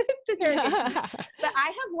 So, but I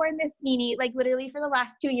have worn this beanie like literally for the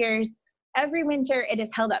last 2 years. Every winter, it has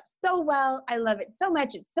held up so well. I love it so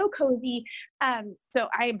much. It's so cozy. So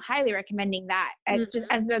I'm highly recommending that. It's just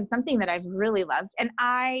as something that I've really loved. And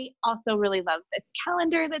I also really love this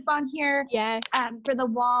calendar that's on here. Yes. For the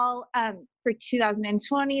wall for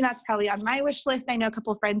 2020. That's probably on my wish list. I know a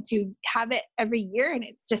couple of friends who have it every year, and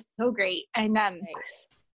it's just so great. And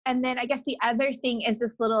and then I guess the other thing is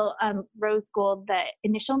this little rose gold, the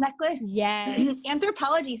initial necklace. Yes.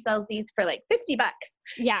 Anthropologie sells these for like $50.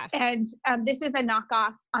 Yeah. And this is a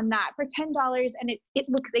knockoff on that for $10, and it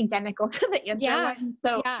looks identical to the Anthro one.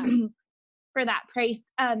 So for that price.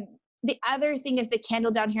 The other thing is the candle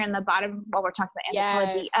down here on the bottom while we're talking about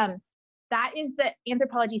Anthropologie. That is the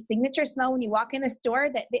Anthropologie signature smell when you walk in the store,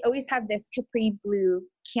 that they always have this Capri Blue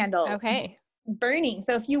candle. Okay. Burning.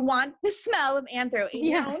 So if you want the smell of Anthro in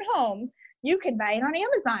your own home, you can buy it on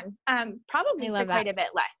Amazon. Probably for quite a bit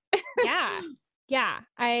less. Yeah.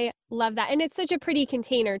 I love that. And it's such a pretty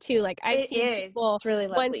container too. Like I've seen people, it's really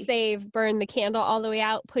lovely. Once they've burned the candle all the way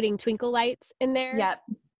out, putting twinkle lights in there. Yep.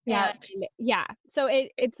 Yeah. So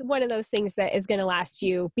it's one of those things that is going to last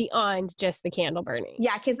you beyond just the candle burning.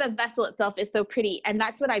 Yeah. Cause the vessel itself is so pretty. And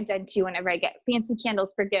that's what I've done too. Whenever I get fancy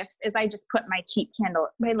candles for gifts, is I just put my cheap candle,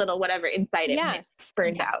 my little whatever inside it, and it's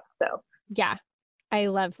burned out. So yeah, I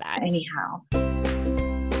love that. Anyhow.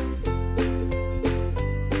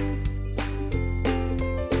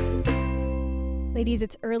 Ladies,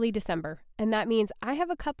 it's early December, and that means I have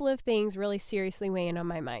a couple of things really seriously weighing on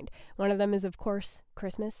my mind. One of them is, of course,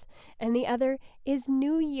 Christmas, and the other is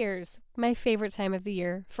New Year's, my favorite time of the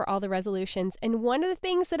year for all the resolutions. And one of the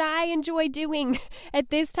things that I enjoy doing at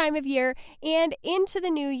this time of year and into the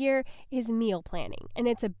new year is meal planning. And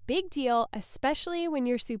it's a big deal, especially when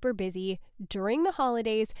you're super busy during the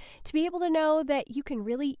holidays, to be able to know that you can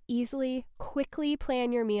really easily, quickly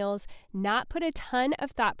plan your meals, not put a ton of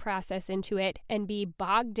thought process into it, and be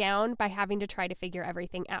bogged down by having to try to figure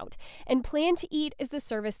everything out. And Plan to Eat is the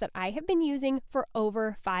service that I have been using for over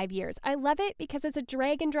over 5 years. I love it because it's a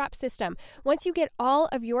drag and drop system. Once you get all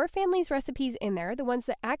of your family's recipes in there, the ones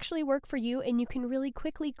that actually work for you, and you can really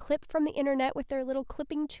quickly clip from the internet with their little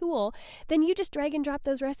clipping tool, then you just drag and drop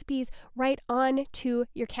those recipes right on to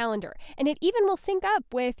your calendar. And it even will sync up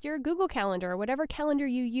with your Google Calendar or whatever calendar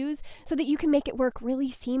you use so that you can make it work really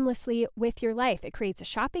seamlessly with your life. It creates a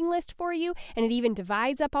shopping list for you, and it even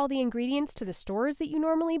divides up all the ingredients to the stores that you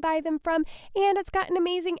normally buy them from. And it's got an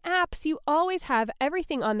amazing app, so you always have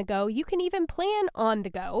everything on the go. You can even plan on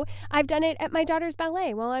the go. I've done it at my daughter's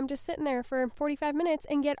ballet while I'm just sitting there for 45 minutes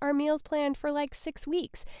and get our meals planned for like 6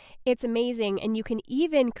 weeks. It's amazing, and you can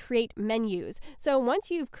even create menus. So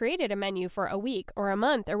once you've created a menu for a week or a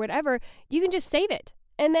month or whatever, you can just save it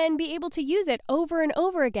and then be able to use it over and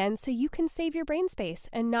over again so you can save your brain space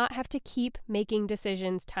and not have to keep making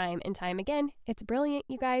decisions time and time again. It's brilliant,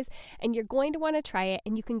 you guys, and you're going to want to try it,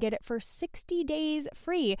 and you can get it for 60 days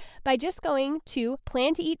free by just going to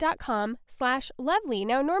plantoeat.com/lovely.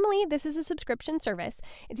 Now, normally this is a subscription service.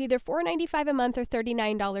 It's either $4.95 a month or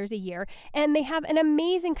 $39 a year, and they have an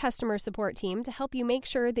amazing customer support team to help you make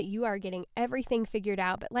sure that you are getting everything figured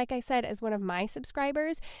out. But like I said, as one of my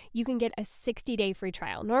subscribers, you can get a 60-day free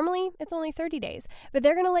trial. Normally, it's only 30 days, but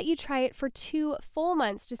they're going to let you try it for 2 full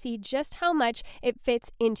months to see just how much it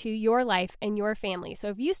fits into your life and your family. So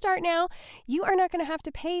if you start now, you are not going to have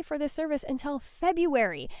to pay for this service until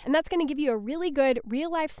February, and that's going to give you a really good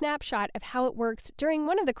real-life snapshot of how it works during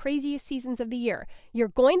one of the craziest seasons of the year. You're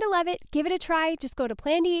going to love it. Give it a try. Just go to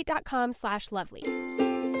plantoeat.com/lovely.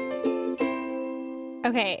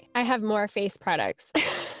 Okay, I have more face products.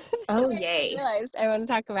 Oh, yay. I want to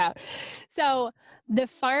talk about. So the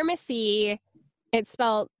Pharmacy, it's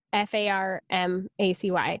spelled Pharmacy.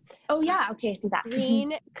 Oh, yeah. Okay, I see that.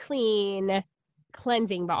 Green Clean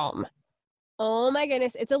Cleansing Balm. Oh my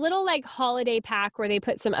goodness. It's a little like holiday pack where they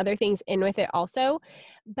put some other things in with it also.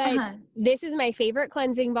 But this is my favorite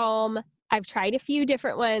cleansing balm. I've tried a few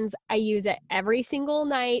different ones. I use it every single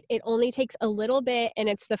night. It only takes a little bit, and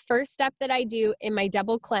it's the first step that I do in my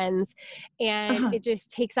double cleanse. And it just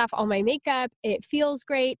takes off all my makeup. It feels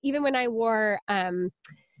great. Even when I wore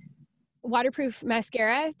waterproof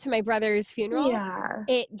mascara to my brother's funeral,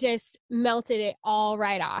 it just melted it all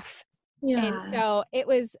right off. And so it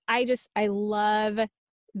was, I love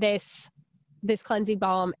this cleansing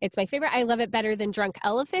balm. It's my favorite. I love it better than Drunk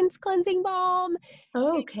Elephant's cleansing balm.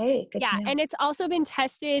 Oh, okay. Good to know. And it's also been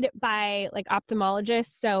tested by like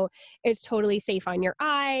ophthalmologists. So it's totally safe on your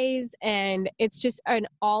eyes, and it's just an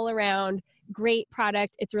all around great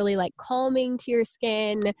product. It's really like calming to your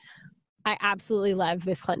skin. I absolutely love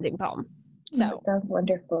this cleansing balm. So that sounds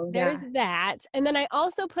wonderful. There's that. And then I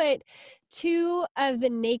also put 2 of the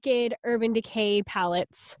Naked Urban Decay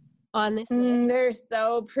palettes on this list. They're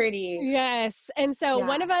so pretty. Yes. And so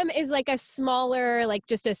one of them is like a smaller, like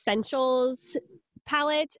just essentials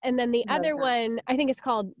palette. And then the other one, I think it's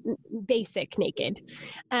called Basic Naked.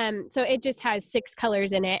 So it just has 6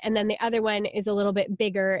 colors in it. And then the other one is a little bit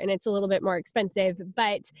bigger and it's a little bit more expensive,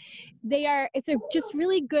 but it's a just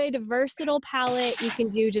really good, versatile palette. You can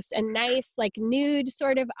do just a nice, like nude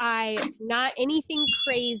sort of eye. It's not anything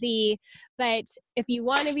crazy, but if you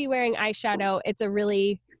want to be wearing eyeshadow, it's a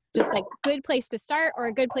really just like good place to start, or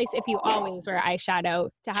a good place if you always wear eyeshadow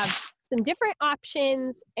to have some different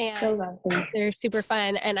options, and they're super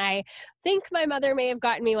fun. And I think my mother may have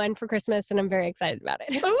gotten me one for Christmas, and I'm very excited about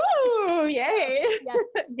it. Oh, yay. Yes.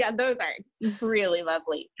 Yeah, those are really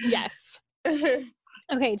lovely. Yes.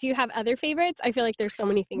 Okay, do you have other favorites? I feel like there's so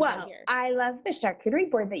many things on here. I love the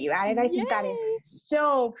charcuterie board that you added. I think that is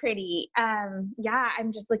so pretty. I'm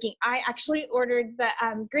just looking. I actually ordered the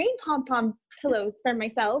green pom-pom pillows for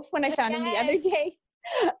myself when I found them the other day.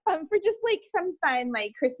 For just like some fun,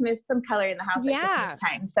 like Christmas, some color in the house at Christmas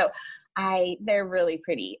time. So they're really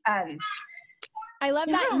pretty. I love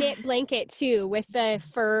that knit blanket too with the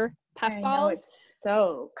fur puffballs. It's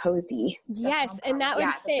so cozy. Yes, and that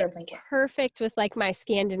would fit perfect with like my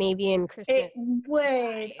Scandinavian Christmas. It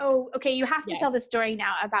would. Oh, okay. You have to tell the story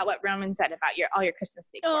now about what Roman said about all your Christmas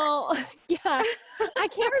decor. Oh, yeah. I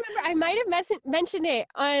can't remember. I might have mentioned it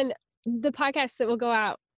on the podcast that will go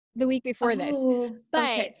out the week before this,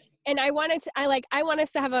 but and I want us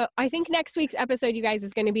to have I think next week's episode, you guys,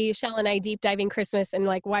 is going to be Shell and I deep diving Christmas and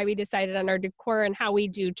like why we decided on our decor and how we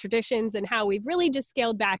do traditions and how we've really just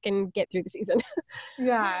scaled back and get through the season.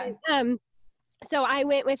 So I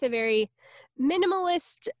went with a very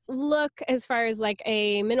minimalist look as far as like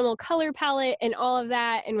a minimal color palette and all of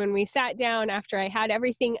that. And when we sat down after I had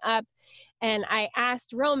everything up and I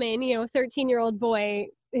asked Roman, 13-year-old boy,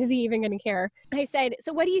 is he even going to care? I said,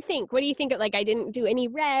 so what do you think? What do you think? Like, I didn't do any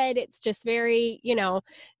red. It's just very, the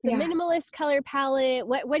minimalist color palette.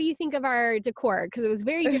 What do you think of our decor? Because it was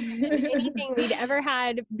very different than anything we'd ever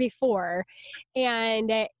had before.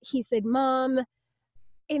 And he said, Mom,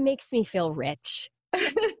 it makes me feel rich.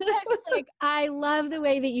 Like, I love the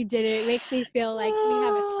way that you did it. It makes me feel like we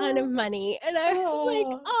have a ton of money. And I was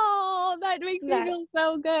like, oh, that makes me feel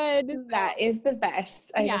so good. That is the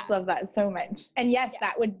best. I just love that so much. And yes,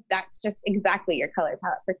 that's just exactly your color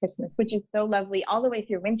palette for Christmas, which is so lovely all the way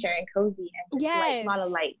through winter and cozy and just a lot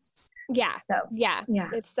of light. Yeah. So, yeah.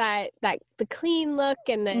 It's that the clean look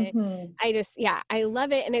and I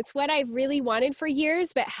love it. And it's what I've really wanted for years,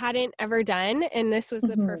 but hadn't ever done. And this was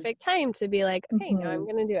the perfect time to be like, okay, now I'm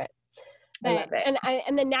going to do it. But, I love it.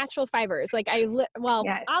 And the natural fibers, like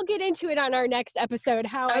I'll get into it on our next episode,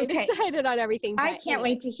 how I decided on everything. I can't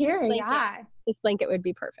wait to hear it. This blanket would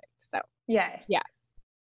be perfect. So yes. Yeah.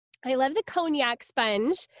 I love the cognac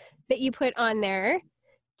sponge that you put on there.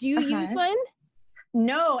 Do you use one?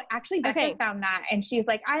 No, actually Becca found that and she's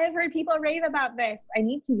like, I have heard people rave about this. I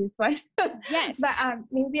need to use one. Yes. But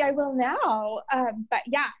maybe I will now. But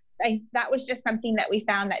yeah, that was just something that we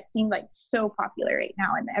found that seemed like so popular right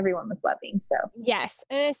now and everyone was loving. So yes.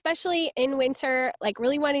 And especially in winter, like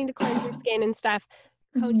really wanting to cleanse your skin and stuff,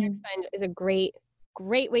 cognac sponge is a great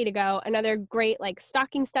way to go. Another great like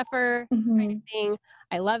stocking stuffer kind of thing.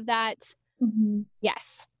 I love that.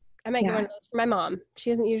 Yes. I might get one of those for my mom.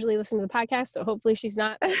 She doesn't usually listen to the podcast, so hopefully she's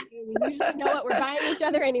not. We usually know what we're buying each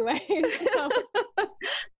other anyway. So.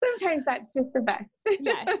 Sometimes that's just the best.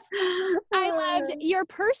 Yes. I loved your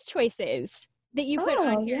purse choices that you put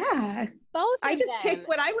on here. Yeah. Both of I just them. picked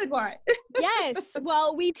what I would want. Yes.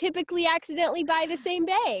 Well, we typically accidentally buy the same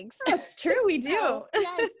bags. That's true. We do. So,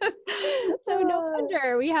 yes. So no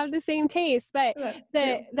wonder we have the same taste. But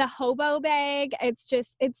the hobo bag, it's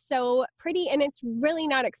so pretty and it's really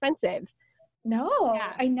not expensive. No,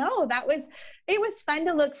 I know it was fun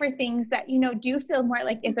to look for things that, do feel more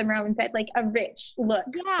like Isabel said, like a rich look,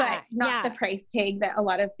 but not the price tag that a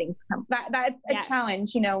lot of things come. That's a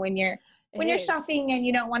challenge, when you're shopping and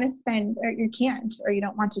you don't want to spend or you can't, or you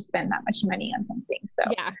don't want to spend that much money on something.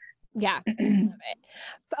 So yeah. I love it.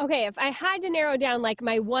 Okay. If I had to narrow down like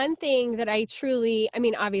my one thing that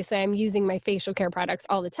obviously I'm using my facial care products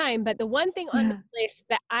all the time, but the one thing on the list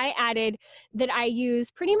that I added that I use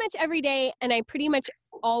pretty much every day and I pretty much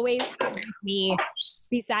always have with me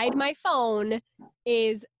beside my phone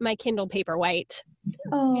is my Kindle Paperwhite.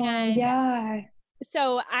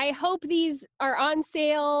 So I hope these are on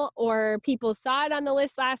sale or people saw it on the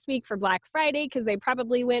list last week for Black Friday because they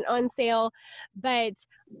probably went on sale. But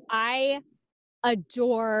I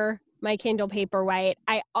adore my Kindle Paperwhite.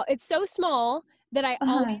 It's so small that I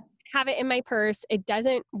always have it in my purse. It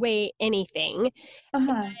doesn't weigh anything.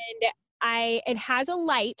 And it has a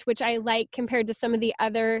light, which I like compared to some of the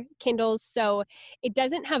other Kindles. So it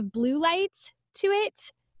doesn't have blue light to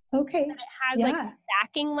it. Okay. And it has like a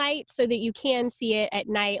backing light so that you can see it at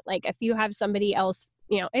night. Like if you have somebody else,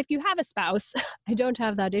 if you have a spouse, I don't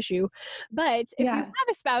have that issue, but if you have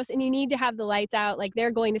a spouse and you need to have the lights out, like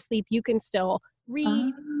they're going to sleep, you can still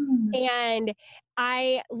read. And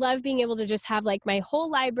I love being able to just have like my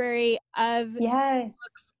whole library of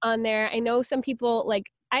books on there. I know some people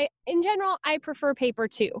in general, I prefer paper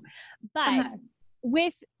too, but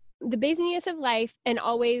with the busyness of life and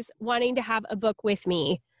always wanting to have a book with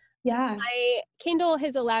me, my Kindle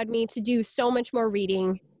has allowed me to do so much more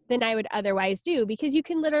reading than I would otherwise do because you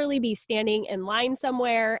can literally be standing in line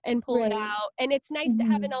somewhere and pull it out. And it's nice to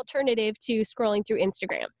have an alternative to scrolling through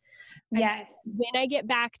Instagram. Yes. When I get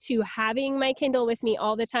back to having my Kindle with me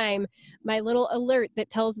all the time, my little alert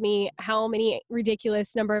that tells me how many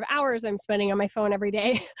ridiculous number of hours I'm spending on my phone every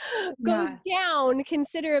day goes down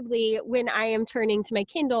considerably when I am turning to my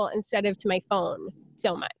Kindle instead of to my phone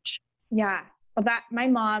so much. Yeah. Well, my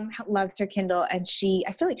mom loves her Kindle and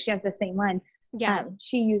I feel like she has the same one. Yeah.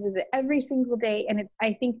 She uses it every single day. And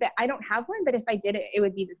I think that I don't have one, but if I did it, it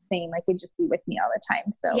would be the same. Like it'd just be with me all the time.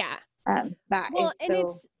 So and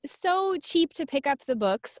it's so cheap to pick up the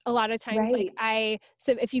books a lot of times.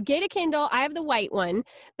 So if you get a Kindle, I have the white one,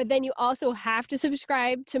 but then you also have to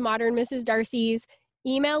subscribe to Modern Mrs. Darcy's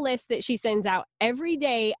email list that she sends out every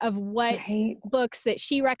day of what books that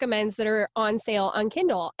she recommends that are on sale on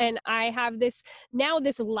Kindle. And I have this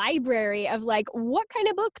library of like, what kind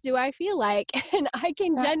of book do I feel like? And I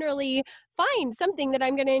can generally find something that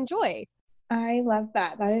I'm going to enjoy. I love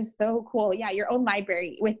that. That is so cool. Yeah. Your own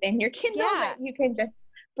library within your Kindle that you can just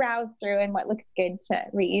browse through and what looks good to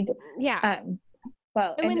read. Yeah.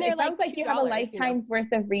 Well, and it sounds like you have a lifetime's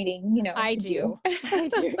worth of reading, I do.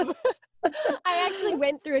 I actually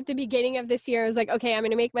went through at the beginning of this year. I was like, okay, I'm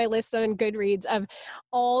going to make my list on Goodreads of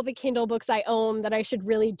all the Kindle books I own that I should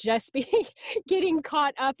really just be getting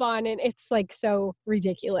caught up on. And it's like so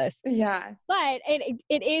ridiculous. Yeah. But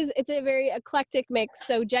it's a very eclectic mix.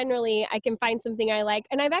 So generally I can find something I like.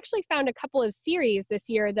 And I've actually found a couple of series this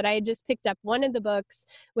year that I had just picked up one of the books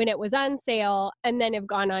when it was on sale and then have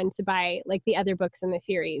gone on to buy like the other books in the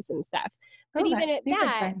series and stuff. But even at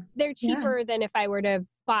that, fun. They're cheaper than if I were to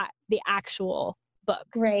bought the actual book.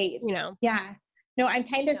 Great. You know? Yeah. No, I'm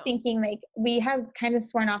kind of thinking like we have kind of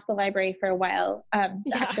sworn off the library for a while,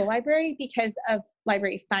 the actual library, because of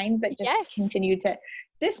library fines that just continue to,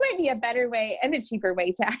 this might be a better way and a cheaper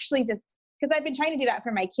way to actually just, because I've been trying to do that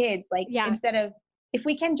for my kids. Like instead of, if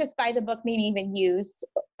we can just buy the book, maybe even used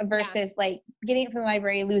versus like getting it from the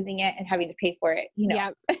library, losing it and having to pay for it, you know?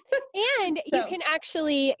 Yeah. And you can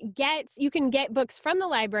actually get books from the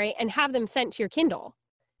library and have them sent to your Kindle.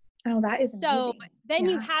 Oh, that is so amazing. Then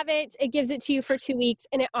you have it gives it to you for 2 weeks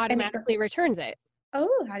and it automatically returns it.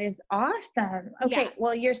 Oh, that is awesome. Okay.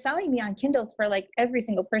 Well, you're selling me on Kindles for like every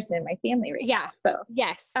single person in my family right now. So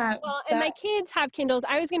yes. Well, and my kids have Kindles.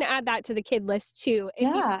 I was going to add that to the kid list too. If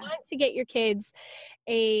you want to get your kids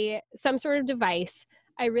some sort of device,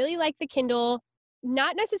 I really like the Kindle,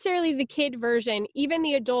 not necessarily the kid version, even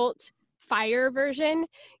the adult Fire version.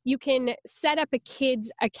 You can set up a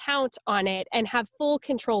kid's account on it and have full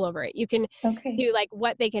control over it. You can do like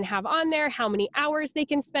what they can have on there, how many hours they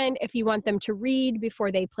can spend, if you want them to read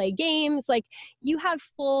before they play games, like you have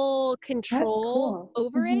full control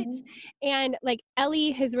over it. And like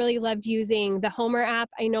Ellie has really loved using the Homer app.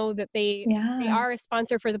 I know that they are a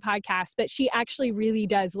sponsor for the podcast, but she actually really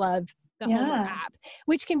does love the Homer app,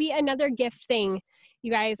 which can be another gift thing.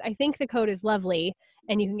 You guys, I think the code is lovely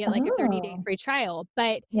and you can get like a 30-day free trial.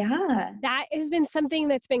 But that has been something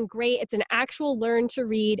that's been great. It's an actual learn to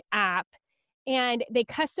read app and they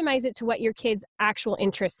customize it to what your kids' actual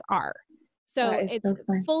interests are. So it's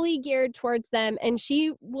fully geared towards them and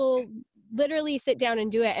she will literally sit down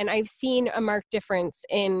and do it. And I've seen a marked difference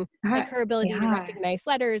in like her ability to recognize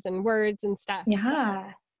letters and words and stuff.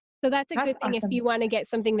 So that's a good thing if you want to get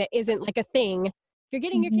something that isn't like a thing. If you're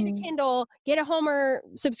getting your kid a Kindle, get a Homer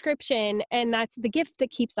subscription, and that's the gift that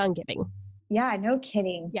keeps on giving. Yeah, no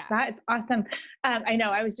kidding. Yeah. That's awesome. I know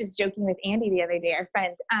I was just joking with Andy the other day, our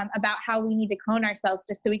friend, about how we need to clone ourselves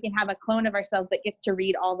just so we can have a clone of ourselves that gets to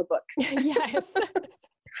read all the books. Yes.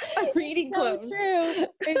 A reading clone. So true.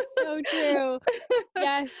 It's so true.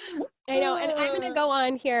 Yes. I know. And I'm going to go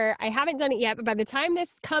on here. I haven't done it yet, but by the time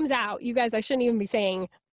this comes out, you guys, I shouldn't even be saying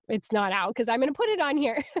it's not out because I'm going to put it on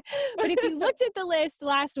here. But if you looked at the list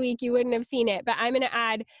last week, you wouldn't have seen it. But I'm going to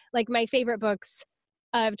add like my favorite books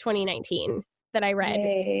of 2019 that I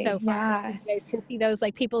read so far. So you guys can see those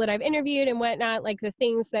like people that I've interviewed and whatnot, like the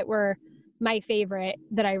things that were my favorite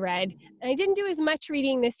that I read. And I didn't do as much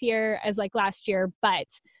reading this year as like last year, but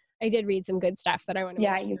I did read some good stuff that I want to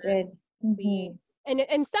make sure you did.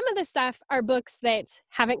 And some of the stuff are books that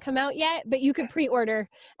haven't come out yet, but you could pre-order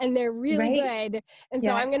and they're really good. And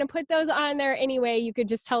so I'm going to put those on there anyway. You could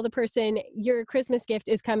just tell the person your Christmas gift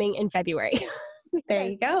is coming in February. There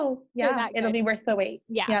you go. Yeah. It'll be worth the wait.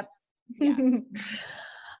 Yeah.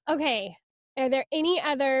 Okay. Are there any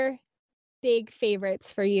other big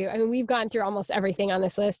favorites for you? I mean, we've gone through almost everything on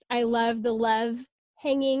this list. I love the love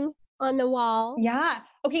hanging on the wall. Yeah.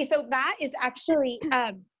 Okay. So that is actually,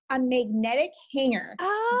 a magnetic hanger.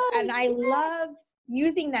 And I love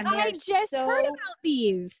using them. I just heard about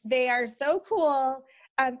these. They are so cool.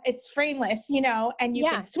 It's frameless, you know, and you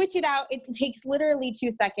can switch it out. It takes literally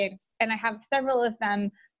 2 seconds. And I have several of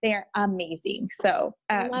them. They are amazing. So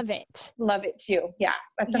love it. Love it too. Yeah.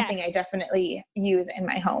 That's something I definitely use in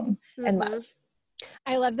my home and love.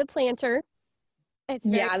 I love the planter. It's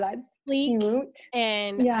very that's sleek cute.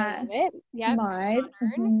 And I love it. Yeah.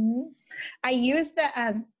 I use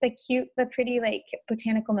the pretty like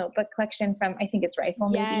botanical notebook collection from, I think it's Rifle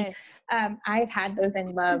maybe. I've had those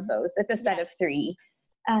and love those. It's a set of 3.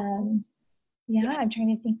 I'm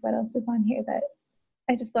trying to think what else is on here that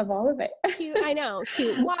I just love all of it. Cute, I know.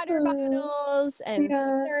 Cute water bottles and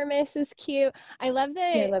thermos is cute. I love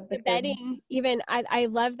the bedding. Even I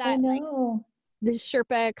love that. I know. The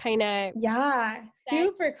Sherpa kind of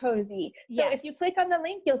super cozy. So if you click on the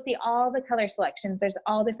link, you'll see all the color selections. There's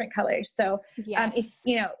all different colors. So if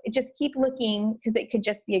just keep looking because it could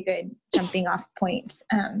just be a good jumping off point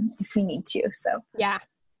if you need to. So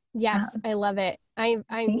I love it. I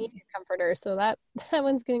need a comforter, so that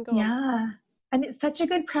one's gonna go on. And it's such a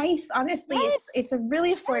good price. Honestly, it's a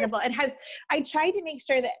really affordable. It has, I tried to make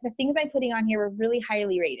sure that the things I'm putting on here were really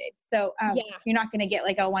highly rated. So you're not going to get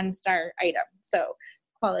like a 1-star item. So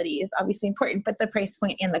quality is obviously important, but the price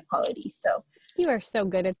point and the quality. So you are so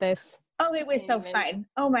good at this. Oh, it was so fun.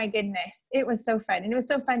 Oh my goodness. It was so fun. And it was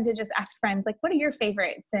so fun to just ask friends, like, what are your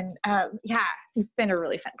favorites? And yeah, it's been a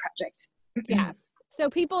really fun project. Yeah. So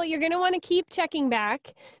people, you're going to want to keep checking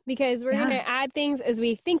back because we're going to add things as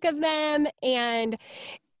we think of them. And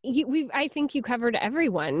I think you covered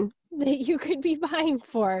everyone that you could be buying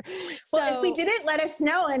for. Well, if we didn't, let us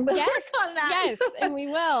know and we'll work on that. Yes, and we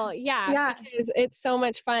will. Yeah, because it's so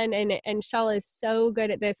much fun and Shell is so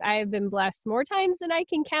good at this. I have been blessed more times than I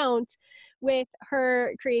can count with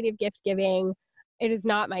her creative gift giving. It is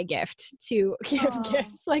not my gift to give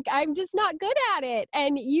gifts. Like, I'm just not good at it.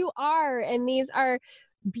 And you are. And these are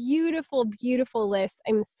beautiful, beautiful lists.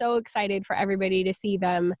 I'm so excited for everybody to see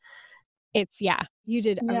them. You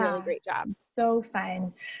did a really great job. So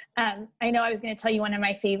fun. I know I was going to tell you one of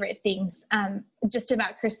my favorite things just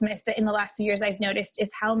about Christmas that in the last few years I've noticed is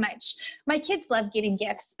how much my kids love getting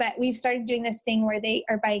gifts, but we've started doing this thing where they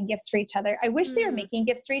are buying gifts for each other. I wish they were making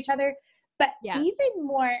gifts for each other, but even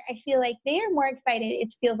more, I feel like they are more excited.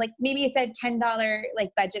 It feels like maybe it's a $10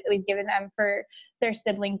 like budget that we've given them for their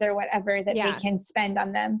siblings or whatever that they can spend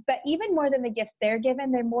on them. But even more than the gifts they're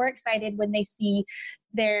given, they're more excited when they see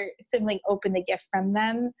their sibling open the gift from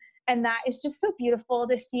them. And that is just so beautiful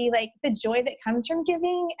to see, like, the joy that comes from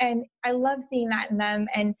giving. And I love seeing that in them.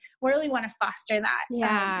 And we really want to foster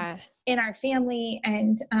that in our family.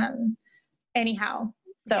 And anyhow,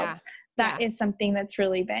 so that is something that's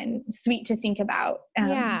really been sweet to think about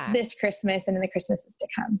this Christmas and in the Christmases to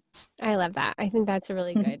come. I love that. I think that's a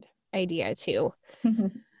really good idea too.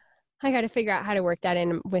 I got to figure out how to work that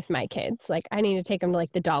in with my kids. Like, I need to take them to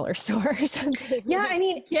like the dollar store or something. Yeah. I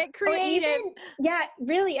mean, get creative.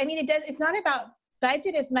 Really. I mean, it's not about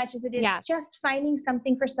budget as much as it is just finding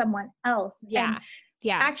something for someone else. And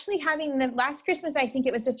actually having the last Christmas, I think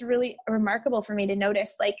it was just really remarkable for me to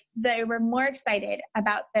notice, like, they were more excited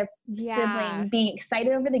about their sibling being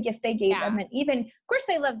excited over the gift they gave them. And even, of course,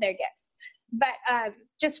 they love their gifts. But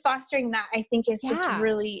just fostering that, I think, is just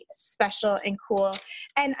really special and cool.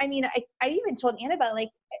 And I mean, I even told Annabelle, like,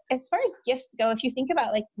 as far as gifts go, if you think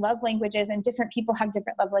about like love languages, and different people have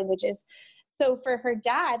different love languages. So for her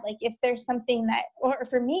dad, like, if there's something that, or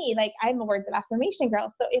for me, like, I'm a words of affirmation girl.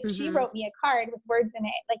 So if she wrote me a card with words in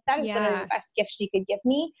it, like, that is literally the best gift she could give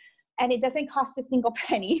me. And it doesn't cost a single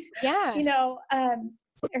penny. Yeah. You know,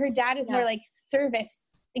 her dad is more like service,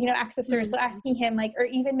 acts of service. So asking him, like, or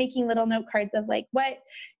even making little note cards of like,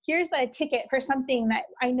 here's a ticket for something that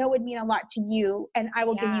I know would mean a lot to you, and I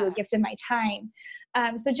will give you a gift of my time.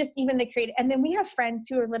 So just even the creative, and then we have friends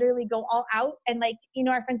who are literally go all out, and like,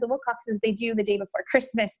 our friends at Wilcox's, they do the day before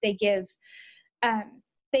Christmas, they give,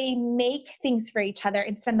 they make things for each other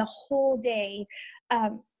and spend the whole day.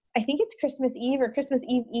 I think it's Christmas Eve or Christmas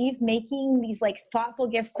Eve making these like thoughtful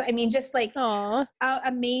gifts. I mean, just like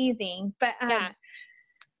amazing, but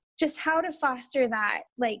just how to foster that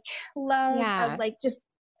like love of like, just,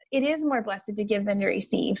 it is more blessed to give than to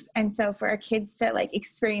receive. And so for our kids to like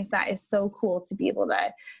experience that is so cool, to be able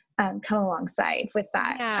to come alongside with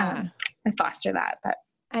that and foster that. But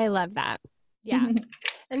I love that. Yeah.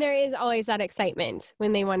 And there is always that excitement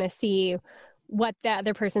when they want to see what the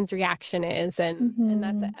other person's reaction is. And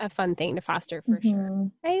that's a fun thing to foster for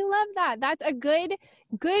sure. I love that. That's a good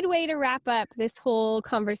way to wrap up this whole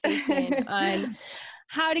conversation on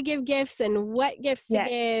how to give gifts and what gifts to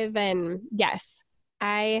give. And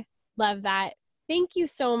I love that. Thank you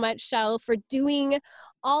so much, Shell, for doing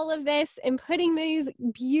all of this and putting these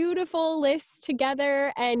beautiful lists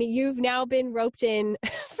together. And you've now been roped in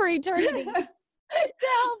for eternity to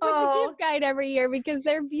help with the gift guide every year because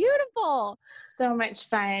they're beautiful. So much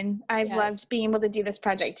fun. I've loved being able to do this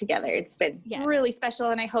project together. It's been really special,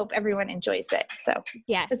 and I hope everyone enjoys it. So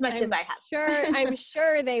as much as I have. I'm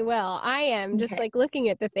sure they will. I am just like looking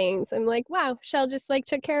at the things. I'm like, wow, Shell just like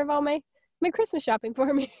took care of all my Christmas shopping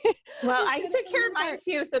for me. Well, I took care of mine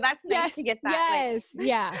too, so that's nice to get that.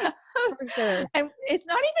 Yes, for sure. And it's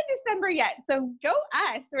not even December yet, so go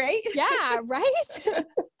us, right? Yeah, right?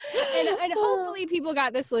 and hopefully people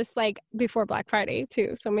got this list like before Black Friday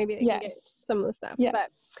too, so maybe they can get some of the stuff. Yes,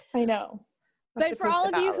 but I know. But for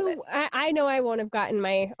all of you who, I know I won't have gotten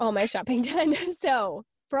all my shopping done, so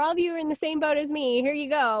for all of you who are in the same boat as me, here you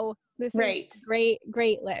go. This is a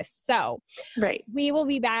great list. So we will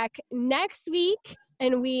be back next week,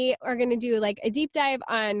 and we are going to do like a deep dive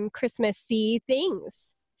on Christmassy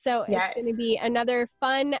things. So it's going to be another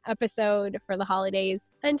fun episode for the holidays.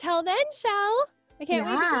 Until then, Shell, I can't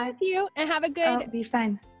wait to be with you, and have a good be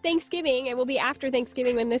fun. Thanksgiving. It will be after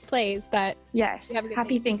Thanksgiving when this plays, but yes.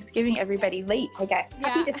 Happy Thanksgiving, everybody. Late, I guess. Yeah.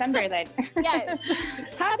 Happy December then. Yes.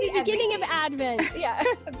 Happy beginning of Advent. Yeah.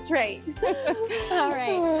 That's right. All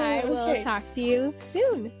right. I will talk to you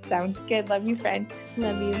soon. Sounds good. Love you, friend.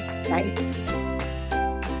 Love you. Bye.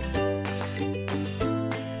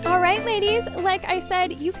 All right, ladies, like I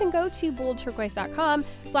said, you can go to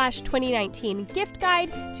boldturquoise.com/2019 gift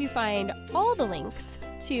guide to find all the links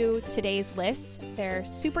to today's lists. They're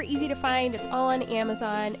super easy to find. It's all on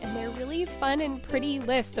Amazon, and they're really fun and pretty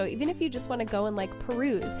lists. So even if you just want to go and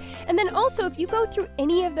peruse. And then also, if you go through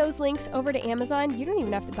any of those links over to Amazon, you don't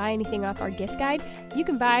even have to buy anything off our gift guide. You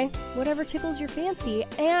can buy whatever tickles your fancy,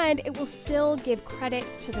 and it will still give credit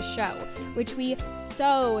to the show, which we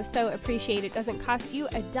so appreciate. It doesn't cost you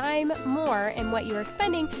a dime more in what you are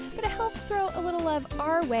spending, but it helps throw a little love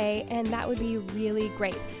our way, and that would be really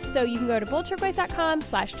great. So you can go to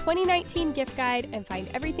boldturquoise.com/2019 gift guide and find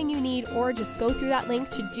everything you need, or just go through that link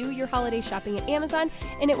to do your holiday shopping at Amazon,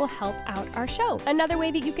 and it will help out our show. Another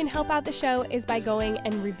way that you can help out the show is by going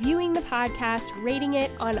and reviewing the podcast, rating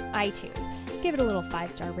it on iTunes. Give it a little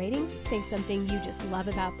 5-star rating. Say something you just love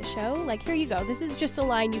about the show. Like, here you go. This is just a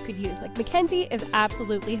line you could use. Like, Mackenzie is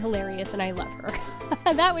absolutely hilarious and I love her.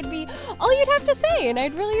 That would be all you'd have to say, and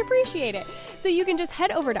I'd really appreciate it. So you can just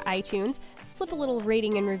head over to iTunes, slip a little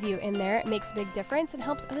rating and review in there. It makes a big difference and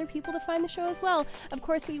helps other people to find the show as well. Of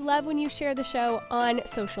course, we love when you share the show on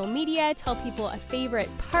social media. Tell people a favorite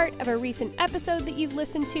part of a recent episode that you've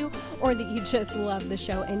listened to, or that you just love the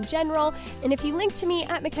show in general. And if you link to me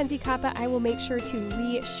at Mackenzie Kappa, I will make sure to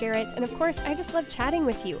re-share it. And of course, I just love chatting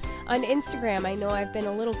with you on Instagram. I know I've been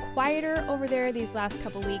a little quieter over there these last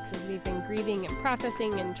couple weeks as we've been grieving and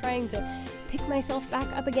processing and trying to pick myself back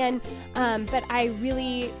up again. But I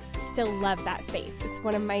really still love that space. It's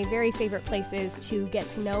one of my very favorite places to get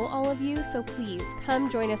to know all of you. So please come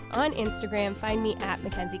join us on Instagram. Find me at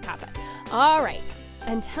Mackenzie Kappa. All right.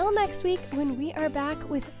 Until next week, when we are back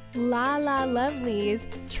with La La Lovely's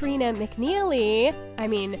Trina McNeely. I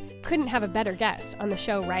mean, couldn't have a better guest on the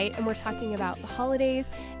show, right? And we're talking about the holidays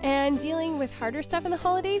and dealing with harder stuff in the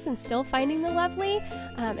holidays and still finding the lovely.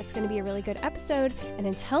 It's going to be a really good episode. And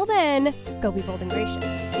until then, go be bold and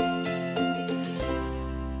gracious.